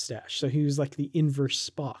have the mustache. So he was like the inverse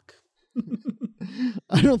Spock.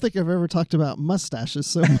 I don't think I've ever talked about mustaches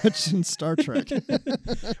so much in Star Trek.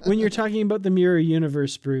 When you're talking about the Mirror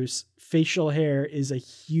Universe, Bruce, facial hair is a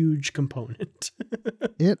huge component.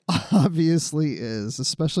 It obviously is,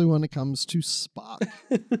 especially when it comes to Spock.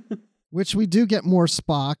 Which we do get more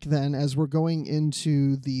Spock then as we're going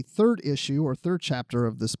into the third issue or third chapter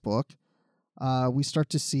of this book. We start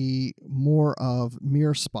to see more of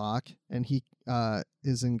Mir Spock, and he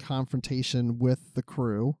is in confrontation with the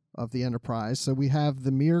crew of the Enterprise. So we have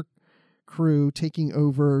the Mir crew taking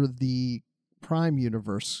over the Prime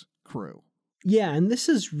Universe crew. Yeah, and this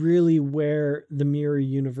is really where the Mirror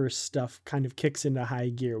Universe stuff kind of kicks into high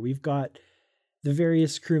gear. We've got the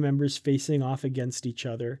various crew members facing off against each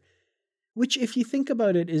other, which, if you think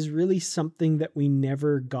about it, is really something that we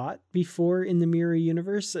never got before in the Mirror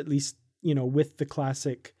Universe, at least, you know, with the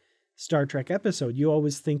classic Star Trek episode. You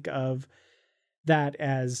always think of that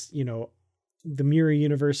as, you know, the Mirror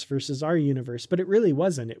Universe versus our universe, but it really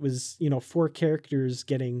wasn't. It was, you know, 4 characters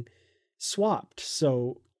getting swapped.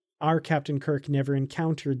 So our Captain Kirk never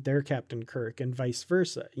encountered their Captain Kirk and vice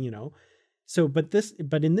versa, you know. So, but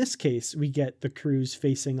in this case, we get the crews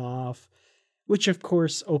facing off, which of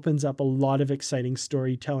course opens up a lot of exciting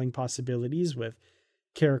storytelling possibilities with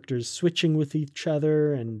characters switching with each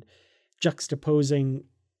other and juxtaposing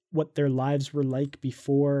what their lives were like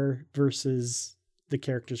before versus the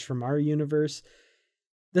characters from our universe.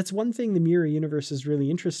 That's one thing the Mirror Universe is really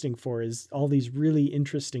interesting for, is all these really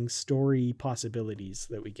interesting story possibilities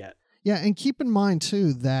that we get. Yeah, and keep in mind,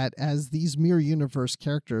 too, that as these Mirror Universe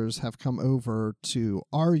characters have come over to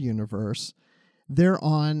our universe, they're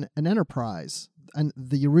on an Enterprise, and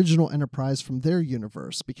the original Enterprise from their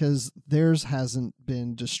universe, because theirs hasn't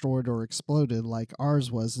been destroyed or exploded like ours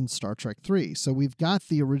was in Star Trek 3. So we've got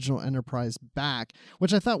the original Enterprise back,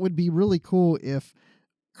 which I thought would be really cool if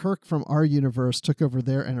Kirk from our universe took over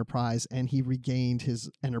their Enterprise and he regained his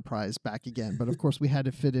Enterprise back again. But of course, we had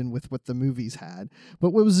to fit in with what the movies had.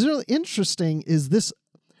 But what was really interesting is this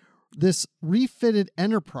refitted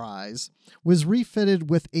Enterprise was refitted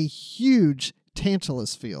with a huge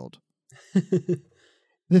Tantalus field.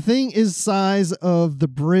 The thing is size of the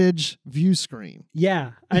bridge view screen.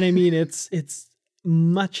 Yeah, and I mean it's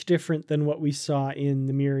much different than what we saw in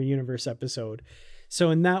the Mirror Universe episode. So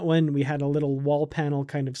in that one, we had a little wall panel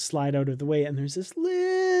kind of slide out of the way, and there's this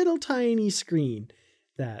little tiny screen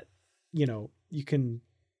that, you know, you can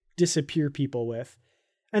disappear people with.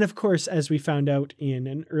 And of course, as we found out in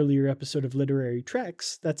an earlier episode of Literary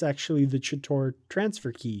Treks, that's actually the Chitauri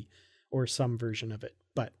transfer key, or some version of it.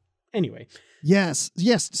 But anyway. Yes.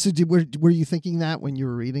 So were you thinking that when you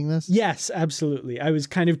were reading this? Yes, absolutely. I was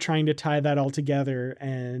kind of trying to tie that all together,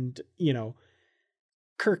 and, you know,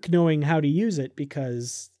 Kirk knowing how to use it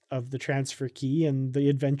because of the transfer key and the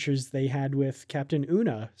adventures they had with Captain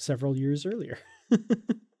Una several years earlier.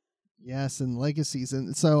 Yes, and Legacies.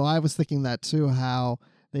 And so I was thinking that too, how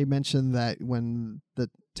they mentioned that when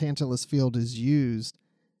the Tantalus field is used,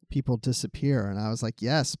 people disappear. And I was like,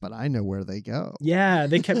 yes, but I know where they go. Yeah,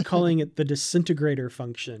 they kept calling it the disintegrator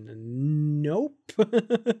function. And nope.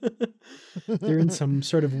 They're in some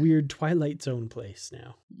sort of weird Twilight Zone place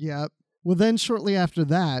now. Yep. Well, then shortly after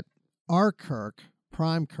that, our Kirk,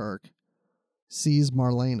 Prime Kirk, sees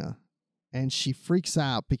Marlena. And she freaks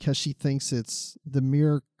out because she thinks it's the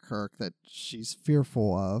Mirror Kirk that she's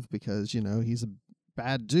fearful of because, you know, he's a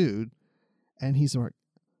bad dude. And he's like,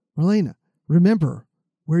 Marlena, remember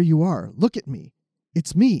where you are. Look at me.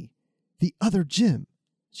 It's me, the other Jim.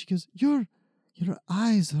 She goes, your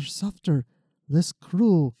eyes are softer, less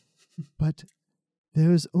cruel, but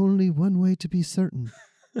there is only one way to be certain.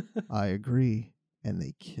 I agree. And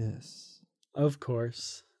they kiss. Of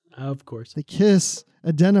course. Of course. The kiss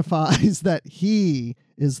identifies that he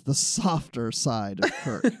is the softer side of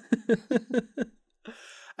Kirk.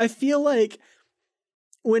 I feel like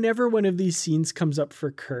whenever one of these scenes comes up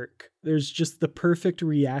for Kirk, there's just the perfect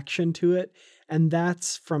reaction to it. And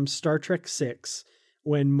that's from Star Trek VI,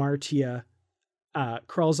 when Martia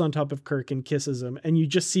crawls on top of Kirk and kisses him. And you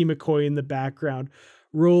just see McCoy in the background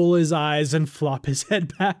roll his eyes and flop his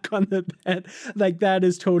head back on the bed. Like, that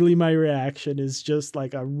is totally my reaction, is just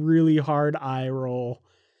like a really hard eye roll.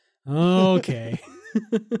 Okay.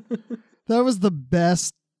 That was the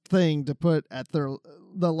best thing to put at the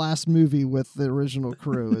last movie with the original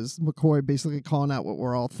crew, is McCoy basically calling out what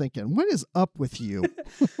we're all thinking. What is up with you?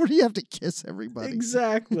 Where do you have to kiss everybody?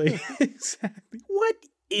 Exactly. Exactly. What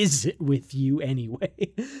is it with you anyway?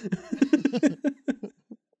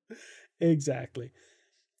 Exactly.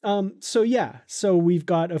 So we've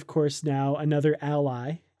got, of course, now another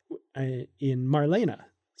ally in Marlena.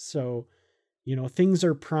 So, you know, things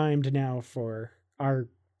are primed now for our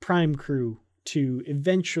Prime crew to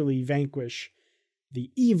eventually vanquish the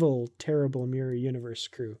evil, terrible Mirror Universe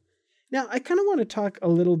crew. Now, I kind of want to talk a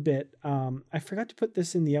little bit, I forgot to put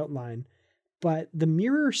this in the outline, but the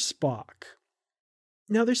Mirror Spock.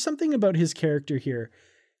 Now, there's something about his character here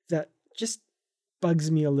that just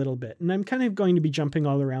bugs me a little bit, and I'm kind of going to be jumping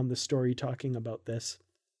all around the story talking about this.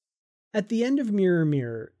 At the end of Mirror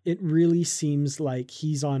Mirror, it really seems like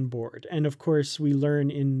he's on board, and of course we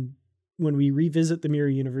learn when we revisit the Mirror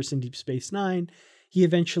Universe in Deep Space Nine, he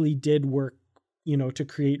eventually did work, you know, to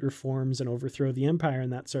create reforms and overthrow the Empire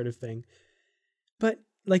and that sort of thing. But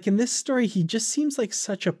like in this story, he just seems like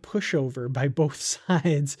such a pushover by both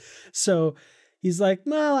sides. So he's like,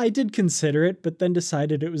 well, I did consider it, but then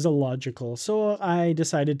decided it was illogical. So I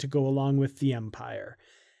decided to go along with the Empire.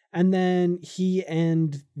 And then he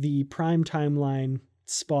and the Prime Timeline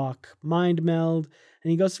Spock mind meld. And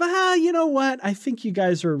he goes, you know what? I think you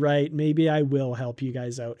guys are right. Maybe I will help you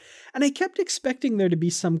guys out. And I kept expecting there to be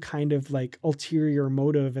some kind of like ulterior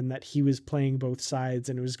motive and that he was playing both sides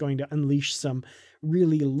and it was going to unleash some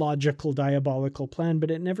really logical, diabolical plan, but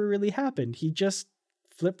it never really happened. He just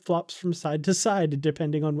flip-flops from side to side,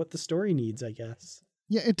 depending on what the story needs, I guess.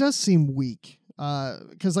 Yeah, it does seem weak.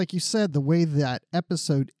 Because like you said, the way that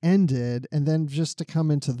episode ended, and then just to come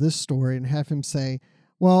into this story and have him say,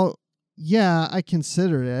 well, yeah, I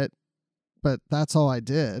considered it, but that's all I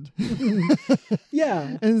did.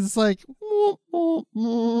 Yeah. And it's like,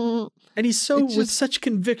 and he's with such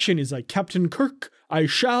conviction. He's like, Captain Kirk, I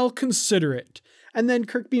shall consider it. And then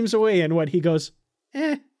Kirk beams away and he goes,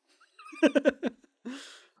 eh.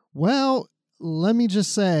 Well, let me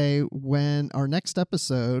just say, when our next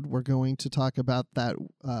episode, we're going to talk about that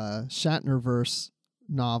Shatnerverse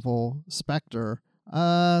novel, Spectre.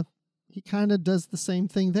 He kind of does the same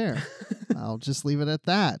thing there. I'll just leave it at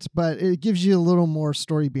that. But it gives you a little more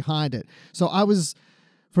story behind it. So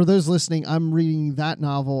for those listening, I'm reading that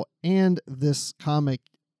novel and this comic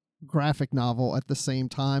graphic novel at the same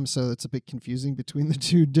time. So it's a bit confusing between the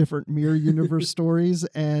two different Mirror Universe stories.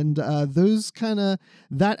 And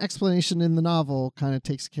that explanation in the novel kind of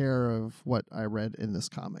takes care of what I read in this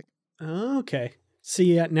comic. Okay.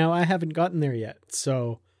 See, now I haven't gotten there yet.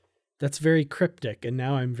 So that's very cryptic, and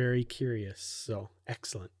now I'm very curious. So,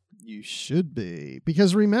 excellent. You should be.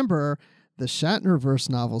 Because remember, the Shatnerverse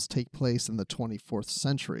novels take place in the 24th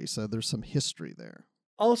century, so there's some history there.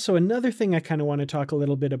 Also, another thing I kind of want to talk a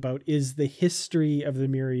little bit about is the history of the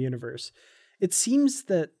Mirror Universe. It seems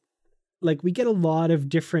that, like, we get a lot of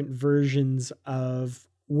different versions of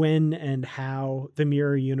when and how the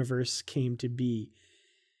Mirror Universe came to be.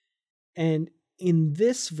 And in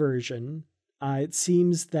this version, it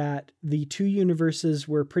seems that the two universes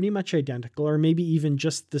were pretty much identical, or maybe even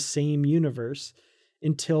just the same universe,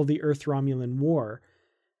 until the Earth-Romulan War,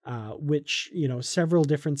 which, you know, several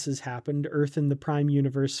differences happened. Earth and the Prime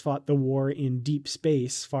Universe fought the war in deep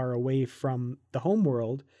space, far away from the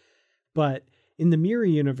homeworld. But In the Mirror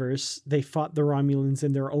universe, they fought the Romulans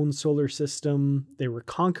in their own solar system. They were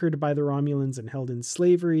conquered by the Romulans and held in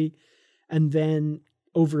slavery, and then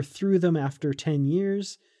overthrew them after 10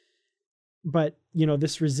 years. But,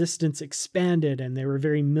 this resistance expanded and they were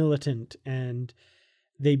very militant and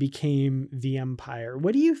they became the Empire.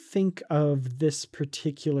 What do you think of this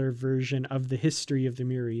particular version of the history of the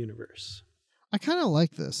Mirror universe? I kind of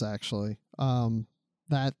like this, actually,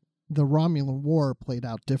 that the Romulan War played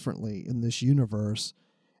out differently in this universe,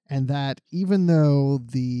 and that even though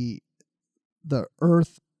the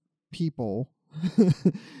Earth people,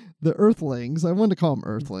 the Earthlings, I wanted to call them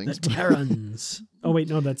Earthlings. The Terrans. Oh, wait,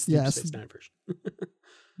 no, that's the Deep Space Nine version.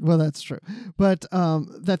 Well, that's true. But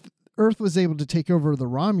that Earth was able to take over the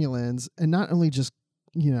Romulans and not only just,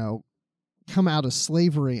 come out of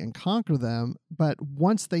slavery and conquer them, but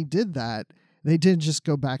once they did that, they didn't just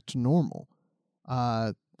go back to normal.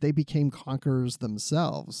 They became conquerors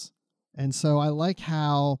themselves. And so I like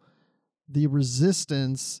how the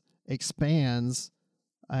resistance expands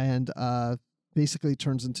and basically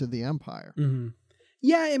turns into the Empire. Mm-hmm.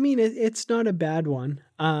 Yeah, I mean, it's not a bad one.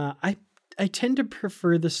 I tend to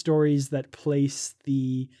prefer the stories that place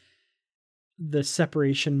the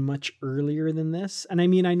separation much earlier than this. And I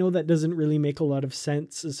mean, I know that doesn't really make a lot of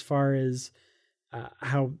sense as far as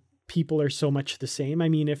how people are so much the same. I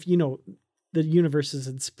mean, if, the universes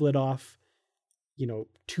had split off,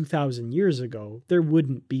 2,000 years ago, there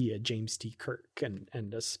wouldn't be a James T. Kirk and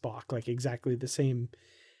a Spock, like exactly the same,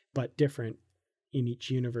 but different in each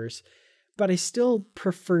universe. But I still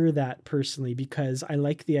prefer that personally because I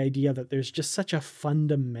like the idea that there's just such a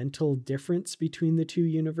fundamental difference between the two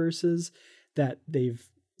universes that they've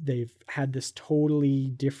had this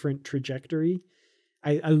totally different trajectory.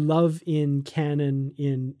 I love in canon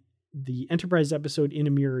in the Enterprise episode In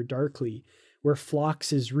a Mirror Darkly, where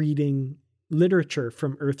Phlox is reading literature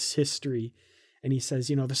from Earth's history. And he says,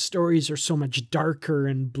 the stories are so much darker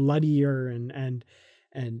and bloodier and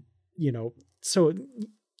so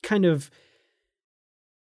kind of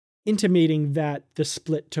intimating that the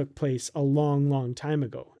split took place a long, long time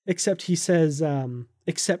ago. Except he says,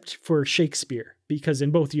 except for Shakespeare, because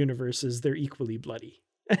in both universes, they're equally bloody.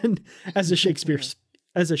 And as a Shakespeare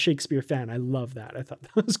fan, I love that. I thought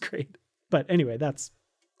that was great. But anyway, that's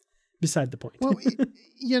beside the point. Well,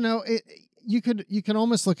 you could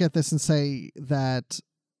almost look at this and say that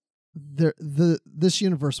this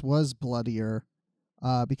universe was bloodier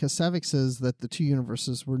because Savick says that the two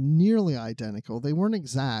universes were nearly identical. They weren't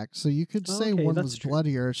exact, so you could say one was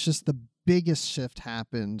bloodier. It's just the biggest shift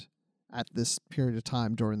happened at this period of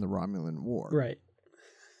time during the Romulan War. Right.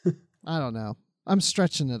 I don't know. I'm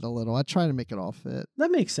stretching it a little. I try to make it all fit. That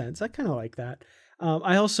makes sense. I kind of like that.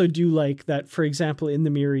 I also do like that, for example, in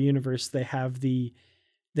the Mirror universe, they have the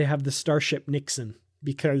Starship Nixon,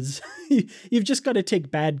 because you've just got to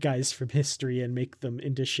take bad guys from history and make them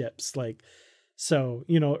into ships. So,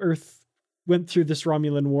 Earth went through this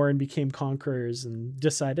Romulan War and became conquerors and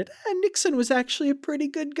decided, Nixon was actually a pretty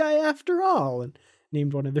good guy after all, and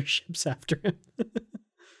named one of their ships after him.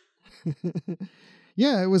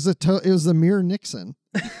 Yeah, it was a Mirror Nixon.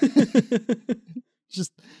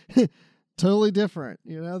 Just totally different.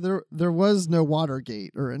 There was no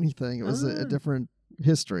Watergate or anything. It was a different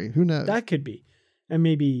history. Who knows? That could be. And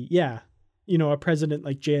maybe, yeah, a president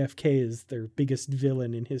like JFK is their biggest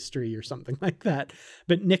villain in history or something like that.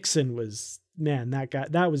 But Nixon was,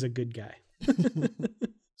 that was a good guy.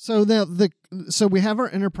 So now so we have our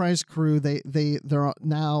Enterprise crew. They're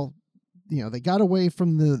now, they got away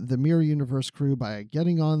from the Mirror Universe crew by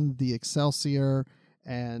getting on the Excelsior,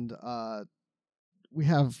 and we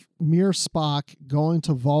have Mirror Spock going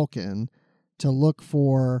to Vulcan to look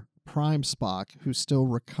for Prime Spock, who's still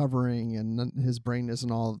recovering and his brain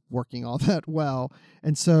isn't all working all that well.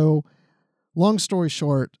 And so, long story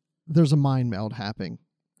short, there's a mind meld happening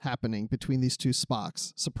between these two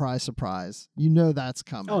Spocks. Surprise, surprise. That's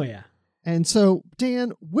coming. Oh, yeah. And so,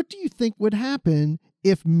 Dan, what do you think would happen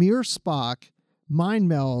if Mirror Spock mind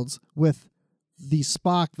melds with the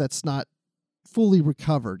Spock that's not fully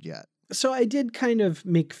recovered yet? So I did kind of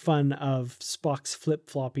make fun of Spock's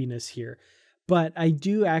flip-floppiness here, but I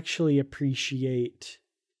do actually appreciate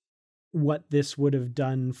what this would have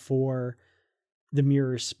done for the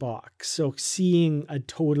Mirror Spock. So seeing a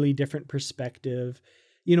totally different perspective,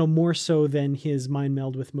 more so than his mind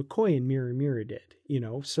meld with McCoy in Mirror Mirror did,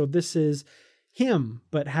 So this is him,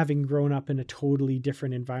 but having grown up in a totally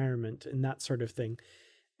different environment and that sort of thing.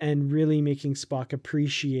 And really making Spock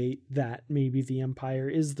appreciate that maybe the Empire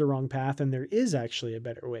is the wrong path and there is actually a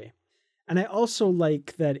better way. And I also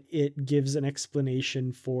like that it gives an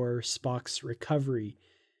explanation for Spock's recovery.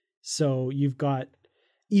 So you've got,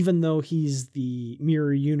 even though he's the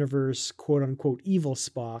mirror universe, quote unquote, evil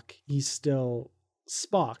Spock, he's still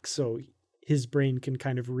Spock. So his brain can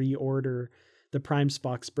kind of reorder the Prime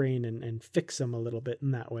Spock's brain and fix him a little bit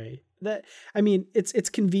in that way. It's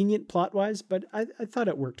convenient plot wise, but I thought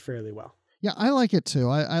it worked fairly well. Yeah, I like it too.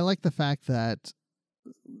 I like the fact that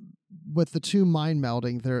with the two mind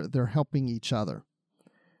melding, they're helping each other.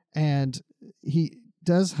 And he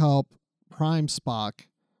does help Prime Spock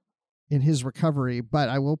in his recovery, but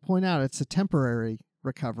I will point out it's a temporary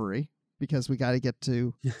recovery because we got to get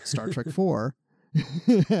to Star Trek 4,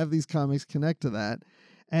 have these comics connect to that.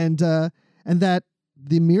 And that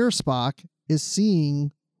the mirror Spock is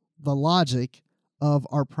seeing the logic of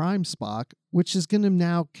our Prime Spock, which is going to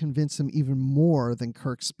now convince him even more than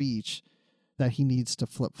Kirk's speech that he needs to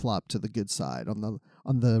flip-flop to the good side, on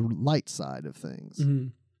the light side of things. Mm-hmm.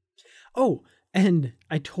 Oh, and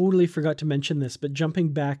I totally forgot to mention this, but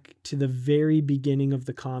jumping back to the very beginning of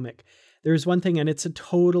the comic, there's one thing, and it's a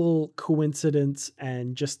total coincidence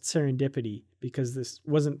and just serendipity, because this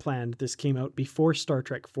wasn't planned. This came out before Star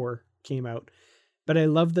Trek 4 came out. But I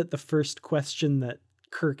love that the first question that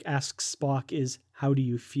Kirk asks Spock is, "How do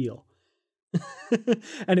you feel?"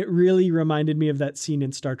 And it really reminded me of that scene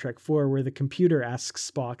in Star Trek 4 where the computer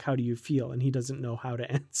asks Spock, "How do you feel?" And he doesn't know how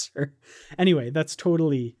to answer. Anyway, that's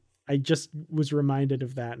totally, I just was reminded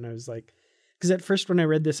of that. And I was like, because at first when I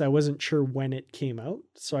read this, I wasn't sure when it came out.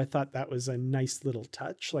 So I thought that was a nice little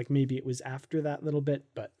touch. Like maybe it was after that little bit,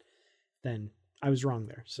 but then I was wrong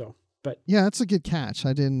there. So, but yeah, that's a good catch.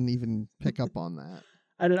 I didn't even pick up on that.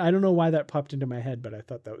 I don't know why that popped into my head, but I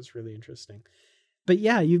thought that was really interesting. But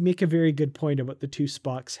yeah, you make a very good point about the two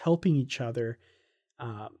Spocks helping each other.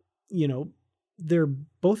 Both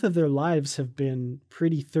of their lives have been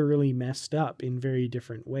pretty thoroughly messed up in very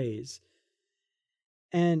different ways.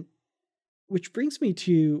 And which brings me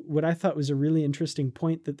to what I thought was a really interesting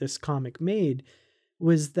point that this comic made,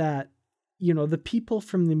 was that, the people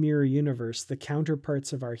from the mirror universe, the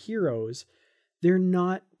counterparts of our heroes, they're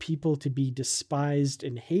not people to be despised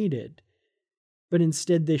and hated, but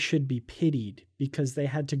instead they should be pitied because they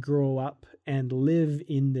had to grow up and live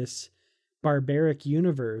in this barbaric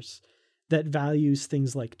universe that values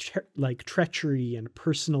things like treachery and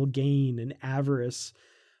personal gain and avarice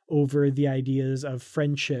over the ideas of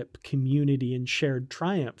friendship, community, and shared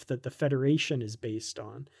triumph that the Federation is based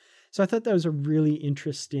on. So I thought that was a really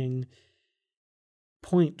interesting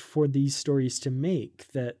point for these stories to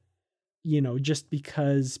make, that just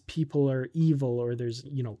because people are evil, or there's,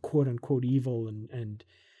 quote unquote evil and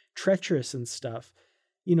treacherous and stuff,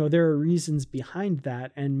 there are reasons behind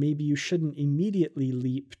that. And maybe you shouldn't immediately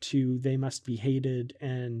leap to they must be hated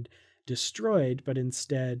and destroyed, but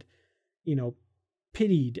instead,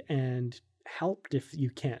 pitied and helped if you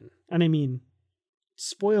can. And I mean,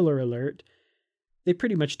 spoiler alert, they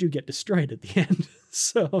pretty much do get destroyed at the end.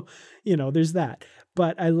 So, there's that.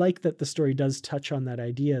 But I like that the story does touch on that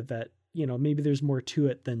idea that, maybe there's more to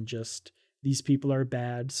it than just these people are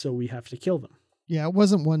bad, so we have to kill them. Yeah, it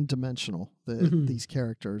wasn't one-dimensional, these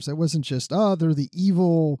characters. It wasn't just, they're the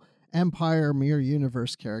evil Empire Mirror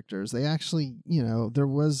Universe characters. They actually, there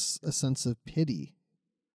was a sense of pity.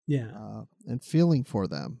 Yeah. And feeling for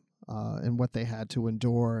them and what they had to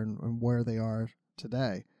endure and where they are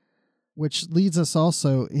today. Which leads us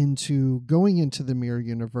also into going into the Mirror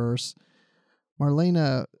Universe.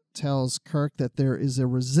 Marlena tells Kirk that there is a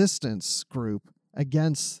resistance group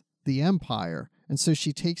against the Empire. And so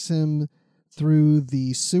she takes him through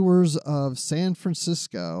the sewers of San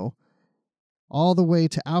Francisco all the way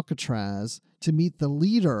to Alcatraz to meet the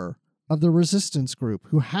leader of the resistance group,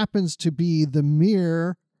 who happens to be the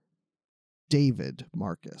mere David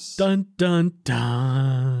Marcus. Dun, dun,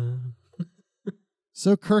 dun.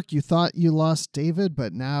 So, Kirk, you thought you lost David,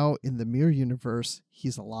 but now in the Mirror Universe,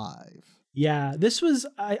 he's alive. Yeah, this was,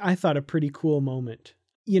 I thought, a pretty cool moment.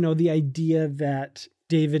 The idea that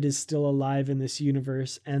David is still alive in this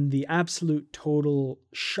universe and the absolute total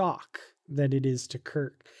shock that it is to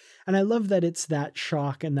Kirk. And I love that it's that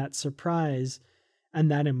shock and that surprise and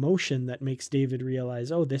that emotion that makes David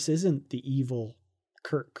realize, oh, this isn't the evil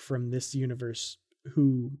Kirk from this universe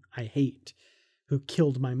who I hate, who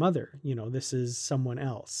killed my mother. This is someone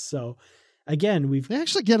else. So again, they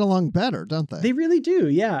actually get along better, don't they? They really do.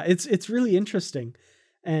 Yeah. It's really interesting.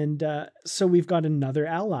 And so we've got another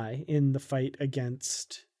ally in the fight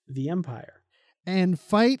against the Empire. And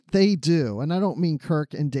fight they do. And I don't mean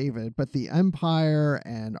Kirk and David, but the Empire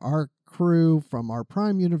and our crew from our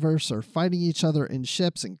Prime universe are fighting each other in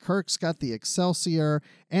ships, and Kirk's got the Excelsior,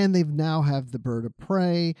 and they've now have the Bird of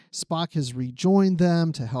Prey. Spock has rejoined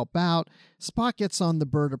them to help out. Spock gets on the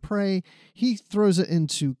Bird of Prey. He throws it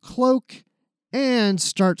into Cloak, and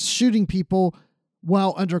starts shooting people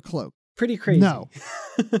while under cloak. Pretty crazy. No,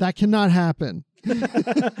 that cannot happen.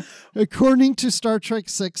 According to Star Trek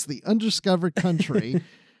VI, The Undiscovered Country,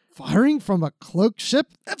 firing from a cloaked ship,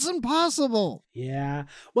 that's impossible. Yeah.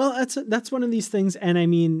 Well, that's one of these things. And I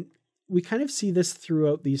mean, we kind of see this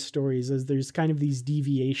throughout these stories as there's kind of these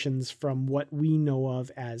deviations from what we know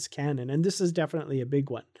of as canon. And this is definitely a big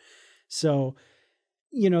one. So,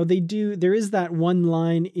 there is that one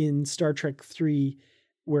line in Star Trek 3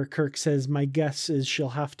 where Kirk says, "My guess is she'll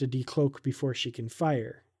have to decloak before she can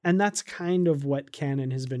fire." And that's kind of what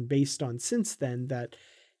canon has been based on since then, that,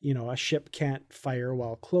 a ship can't fire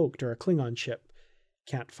while cloaked, or a Klingon ship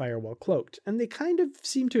can't fire while cloaked. And they kind of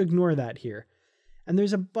seem to ignore that here. And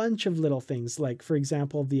there's a bunch of little things, like, for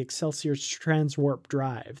example, the Excelsior's transwarp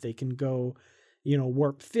drive. They can go,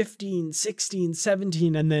 warp 15, 16,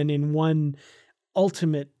 17, and then in one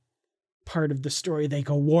ultimate part of the story, they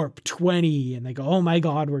go warp 20, and they go, oh my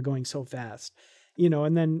God, we're going so fast.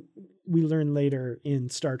 And then we learn later in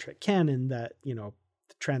Star Trek canon that, the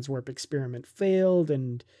transwarp experiment failed,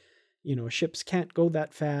 and, ships can't go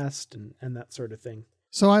that fast, and that sort of thing.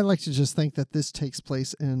 So I like to just think that this takes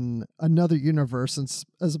place in another universe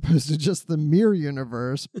as opposed to just the Mirror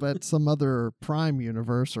universe, but some other prime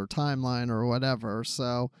universe or timeline or whatever.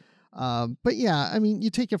 So, but yeah, I mean, you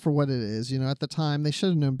take it for what it is. At the time, they should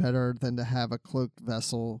have known better than to have a cloaked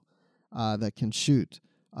vessel that can shoot.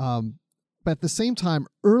 But at the same time,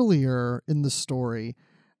 earlier in the story,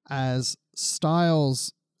 as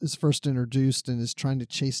Styles is first introduced and is trying to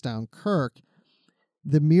chase down Kirk,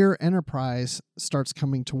 the Mirror Enterprise starts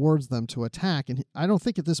coming towards them to attack. And I don't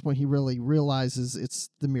think at this point he really realizes it's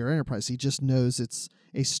the Mirror Enterprise. He just knows it's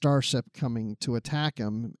a starship coming to attack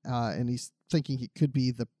him. And he's thinking it could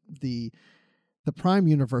be the Prime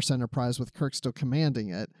Universe Enterprise with Kirk still commanding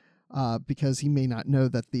it, because he may not know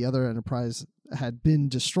that the other Enterprise had been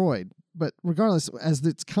destroyed. But regardless, as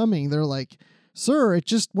it's coming, they're like, "Sir, it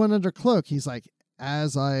just went under cloak." He's like,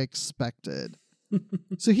 "As I expected."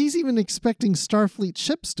 So he's even expecting Starfleet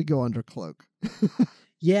ships to go under cloak.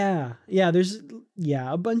 Yeah. There's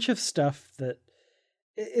a bunch of stuff that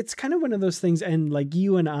it's kind of one of those things. And like,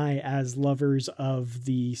 you and I, as lovers of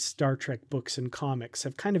the Star Trek books and comics,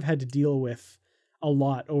 have kind of had to deal with a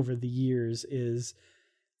lot over the years, is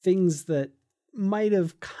things that might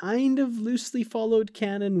have kind of loosely followed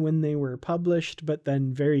canon when they were published, but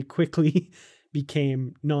then very quickly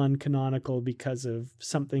became non-canonical because of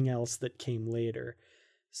something else that came later.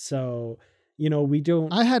 So,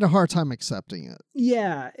 I had a hard time accepting it.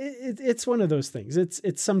 Yeah, it's one of those things.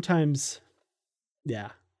 It's sometimes,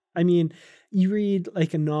 yeah. I mean, you read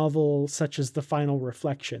like a novel such as The Final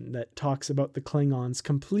Reflection that talks about the Klingons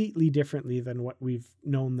completely differently than what we've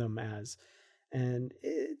known them as. And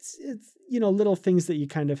it's little things that you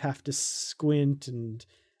kind of have to squint and,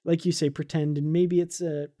 like you say, pretend, and maybe it's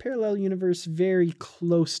a parallel universe very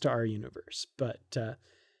close to our universe. But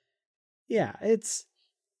yeah,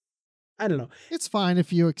 I don't know. It's fine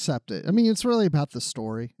if you accept it. I mean, it's really about the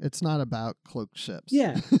story. It's not about cloaked ships.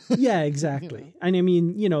 Yeah, exactly. And I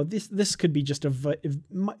mean, this could be just a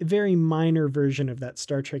very minor version of that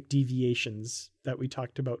Star Trek deviations that we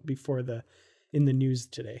talked about before in the news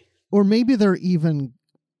today. Or maybe they're even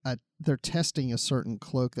they're testing a certain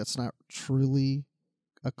cloak that's not truly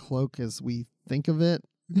a cloak as we think of it.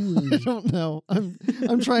 I don't know.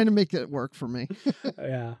 I'm trying to make it work for me.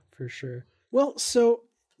 Yeah, for sure. Well, so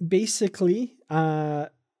basically, kind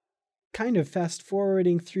of fast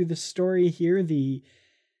forwarding through the story here, the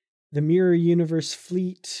Mirror Universe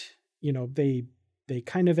fleet, they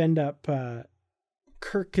kind of end up,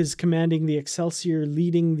 Kirk is commanding the Excelsior,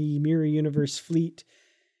 leading the Mirror Universe fleet,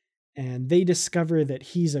 and they discover that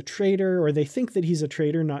he's a traitor, or they think that he's a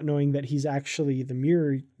traitor, not knowing that he's actually the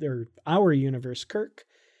Mirror, or our universe Kirk.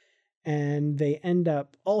 And they end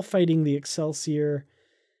up all fighting the Excelsior,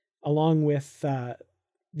 along with the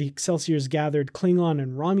Excelsior's gathered Klingon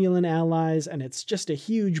and Romulan allies, and it's just a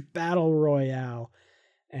huge battle royale.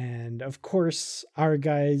 And of course, our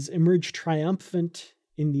guys emerge triumphant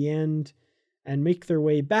in the end and make their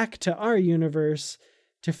way back to our universe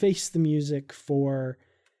to face the music for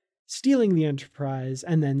stealing the Enterprise,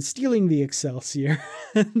 and then stealing the Excelsior,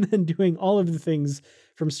 and then doing all of the things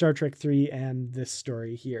from Star Trek 3 and this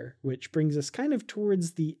story here, which brings us kind of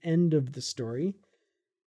towards the end of the story,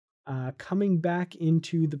 coming back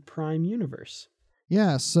into the Prime universe.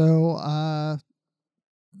 Yeah, so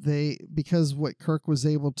because what Kirk was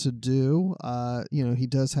able to do, he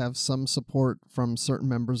does have some support from certain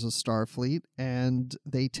members of Starfleet, and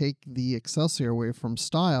they take the Excelsior away from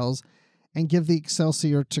Styles, and give the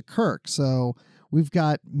Excelsior to Kirk. So we've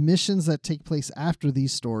got missions that take place after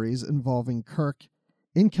these stories involving Kirk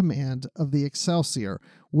in command of the Excelsior,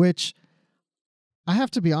 which I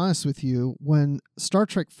have to be honest with you, when Star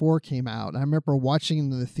Trek IV came out, I remember watching it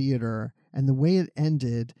in the theater and the way it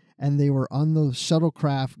ended, and they were on the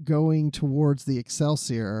shuttlecraft going towards the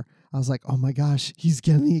Excelsior. I was like, oh my gosh, he's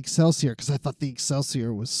getting the Excelsior, because I thought the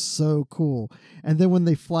Excelsior was so cool. And then when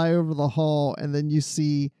they fly over the hull and then you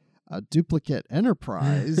see a duplicate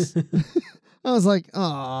Enterprise, I was like, oh,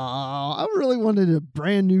 I really wanted a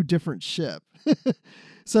brand new different ship.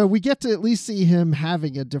 So we get to at least see him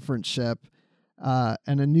having a different ship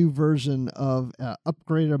and a new version of an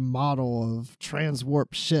upgraded model of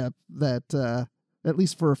transwarp ship that at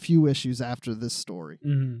least for a few issues after this story.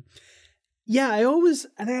 Mm-hmm. Yeah, I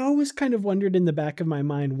always kind of wondered in the back of my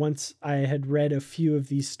mind, once I had read a few of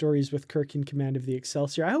these stories with Kirk in command of the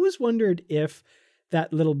Excelsior, I always wondered if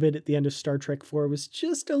that little bit at the end of Star Trek IV was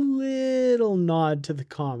just a little nod to the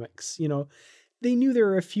comics. You know, they knew there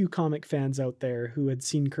were a few comic fans out there who had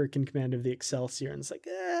seen Kirk in command of the Excelsior, and it's like,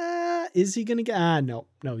 is he going to get... No,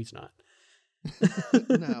 he's not.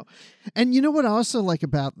 No. And you know what I also like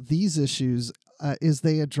about these issues is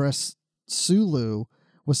they address Sulu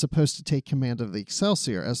was supposed to take command of the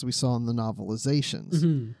Excelsior, as we saw in the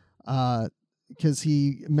novelizations. Because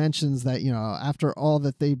he mentions that, you know, after all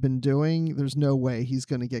that they've been doing, there's no way he's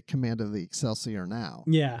going to get command of the Excelsior now.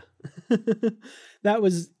 Yeah. That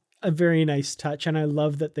was a very nice touch, and I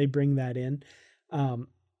love that they bring that in.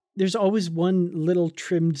 There's always one little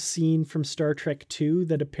trimmed scene from Star Trek II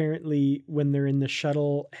that apparently when they're in the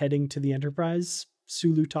shuttle heading to the Enterprise,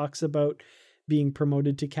 Sulu talks about being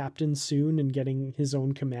promoted to captain soon and getting his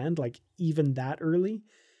own command, like even that early.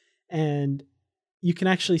 And you can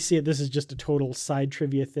actually see it. This is just a total side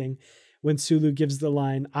trivia thing. When Sulu gives the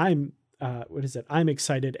line, I'm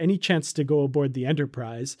excited. Any chance to go aboard the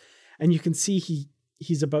Enterprise? And you can see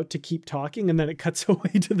he's about to keep talking, and then it cuts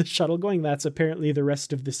away to the shuttle going. That's apparently the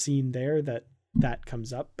rest of the scene there that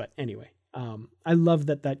comes up. But anyway, I love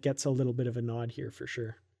that gets a little bit of a nod here for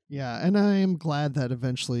sure. Yeah, and I am glad that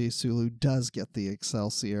eventually Sulu does get the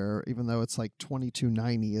Excelsior, even though it's like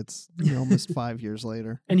 2290. It's almost 5 years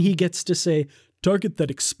later. And he gets to say, target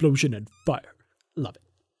that explosion and fire. Love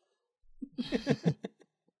it.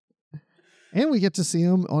 And we get to see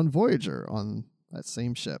him on Voyager on that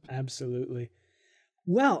same ship. Absolutely.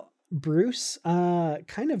 Well, Bruce,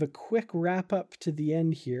 kind of a quick wrap up to the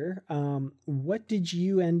end here. What did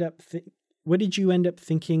you end up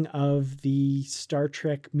thinking of the Star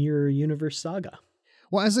Trek Mirror Universe saga?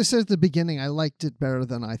 Well, as I said at the beginning, I liked it better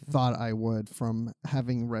than I thought I would from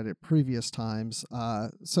having read it previous times.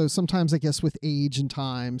 So sometimes I guess with age and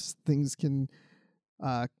times, things can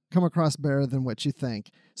come across better than what you think.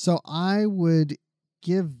 So I would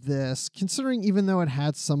give this, considering even though it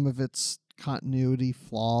had some of its continuity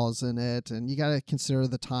flaws in it, and you got to consider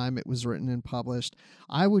the time it was written and published,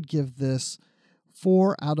 I would give this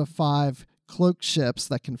 4 out of 5 cloaked ships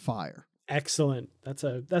that can fire. Excellent. That's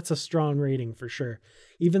a strong rating for sure.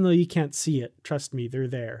 Even though you can't see it, trust me, they're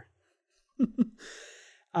there.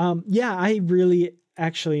 Yeah, I really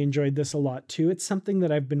actually enjoyed this a lot too. It's something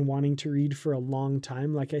that I've been wanting to read for a long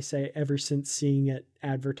time. Like I say, ever since seeing it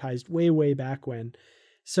advertised way back when.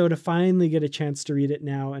 So to finally get a chance to read it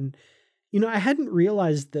now, and I hadn't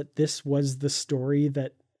realized that this was the story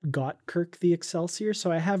that got Kirk the Excelsior.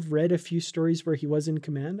 So I have read a few stories where he was in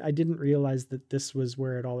command. I didn't realize that this was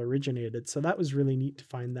where it all originated. So that was really neat to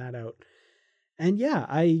find that out. And yeah,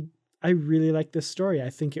 I really like this story. I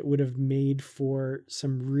think it would have made for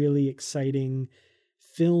some really exciting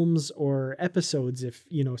films or episodes if,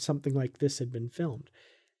 something like this had been filmed.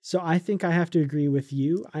 So I think I have to agree with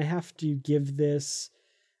you. I have to give this,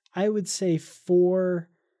 I would say, 4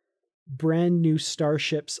 brand new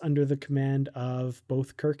starships under the command of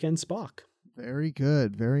both Kirk and Spock. Very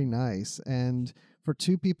good. Very nice. And for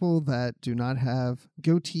 2 people that do not have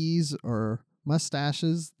goatees or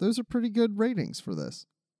mustaches, those are pretty good ratings for this.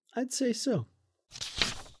 I'd say so.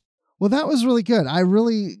 Well, that was really good. I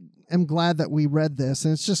really am glad that we read this,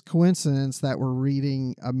 and it's just coincidence that we're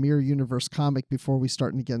reading a Mirror Universe comic before we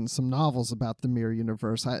start to get in some novels about the Mirror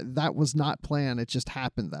Universe. That was not planned. It just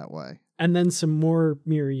happened that way. And then some more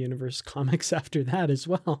Mirror Universe comics after that as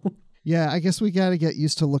well. Yeah, I guess we got to get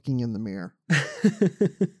used to looking in the mirror.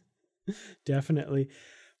 Definitely.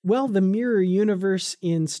 Well, the Mirror Universe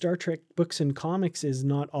in Star Trek books and comics is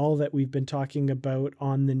not all that we've been talking about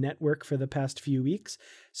on the network for the past few weeks.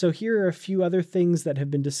 So here are a few other things that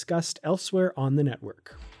have been discussed elsewhere on the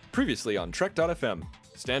network. Previously on Trek.fm,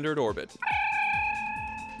 Standard Orbit.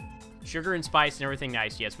 Sugar and spice and everything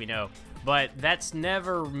nice, yes, we know. but that's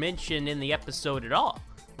never mentioned in the episode at all.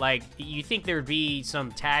 Like, you think there'd be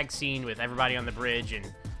some tag scene with everybody on the bridge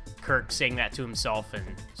and Kirk saying that to himself, and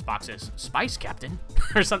Spock says, "Spice, Captain,"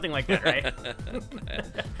 or something like that, right?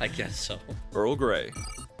 I guess so. Earl Grey.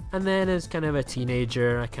 And then as kind of a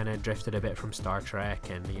teenager, I kind of drifted a bit from Star Trek,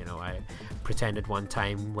 and, you know, I pretended one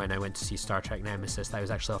time when I went to see Star Trek Nemesis that I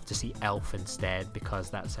was actually off to see Elf instead, because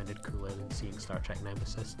that sounded cooler than seeing Star Trek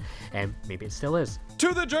Nemesis. Maybe it still is.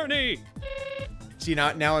 To the journey! See,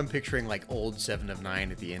 now I'm picturing like old 7 of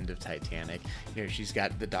 9 at the end of Titanic. You know, she's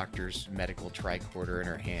got the doctor's medical tricorder in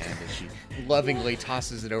her hand, and she lovingly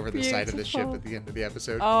tosses it over the side of the ship at the end of the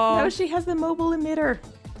episode. Oh, no, she has the mobile emitter.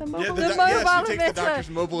 The mobile emitter. She takes the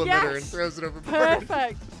doctor's mobile emitter and throws it overboard.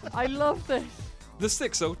 Perfect. I love this. The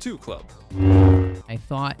 602 Club. I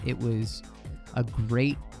thought it was a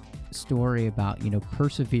great story about, you know,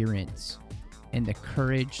 perseverance and the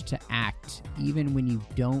courage to act even when you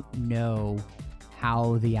don't know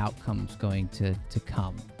how the outcome's going to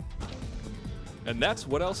come. And that's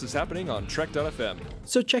what else is happening on Trek.fm.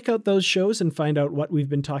 So check out those shows and find out what we've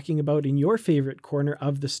been talking about in your favorite corner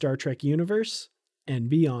of the Star Trek universe and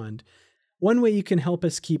beyond. One way you can help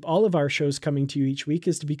us keep all of our shows coming to you each week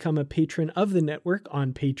is to become a patron of the network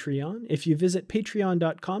on Patreon. If you visit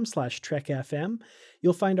patreon.com/trekfm,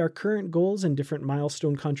 you'll find our current goals and different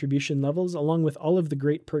milestone contribution levels, along with all of the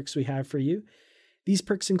great perks we have for you. These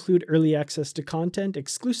perks include early access to content,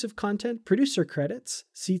 exclusive content, producer credits,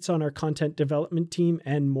 seats on our content development team,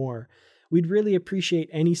 and more. We'd really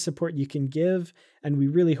appreciate any support you can give, and we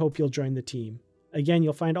really hope you'll join the team. Again,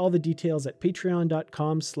 you'll find all the details at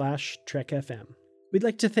patreon.com/trekfm. We'd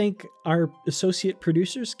like to thank our associate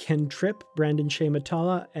producers, Ken Tripp, Brandon Shea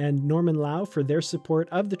Matala, and Norman Lau for their support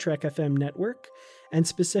of the Trek FM network, and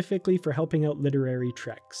specifically for helping out Literary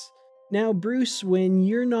Treks. Now, Bruce, when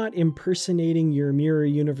you're not impersonating your Mirror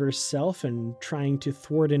Universe self and trying to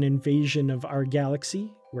thwart an invasion of our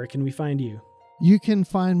galaxy, where can we find you? You can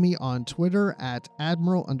find me on Twitter at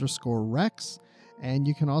Admiral_Rex, and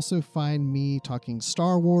you can also find me talking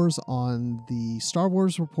Star Wars on the Star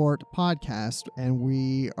Wars Report podcast, and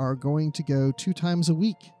we are going to go 2 times a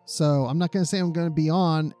week. So I'm not going to say I'm going to be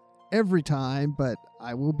on every time, but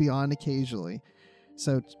I will be on occasionally.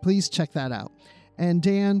 So please check that out. And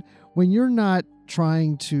Dan, when you're not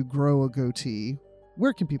trying to grow a goatee,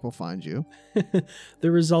 where can people find you?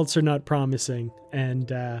 The results are not promising.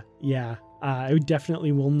 And I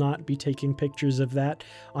definitely will not be taking pictures of that.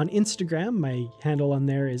 On Instagram, my handle on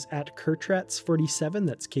there is @Kurtrats47.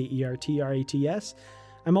 That's KERTRATS.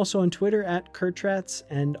 I'm also on Twitter @Kurtrats,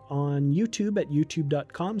 and on YouTube at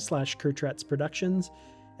youtube.com/KurtratsProductions,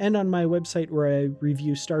 and on my website where I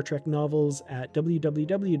review Star Trek novels at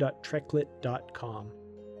www.treklit.com.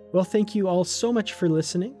 Well, thank you all so much for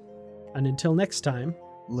listening, and until next time,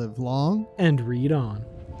 live long and read on.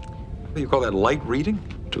 What do you call that, light reading?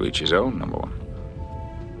 To each his own, number one.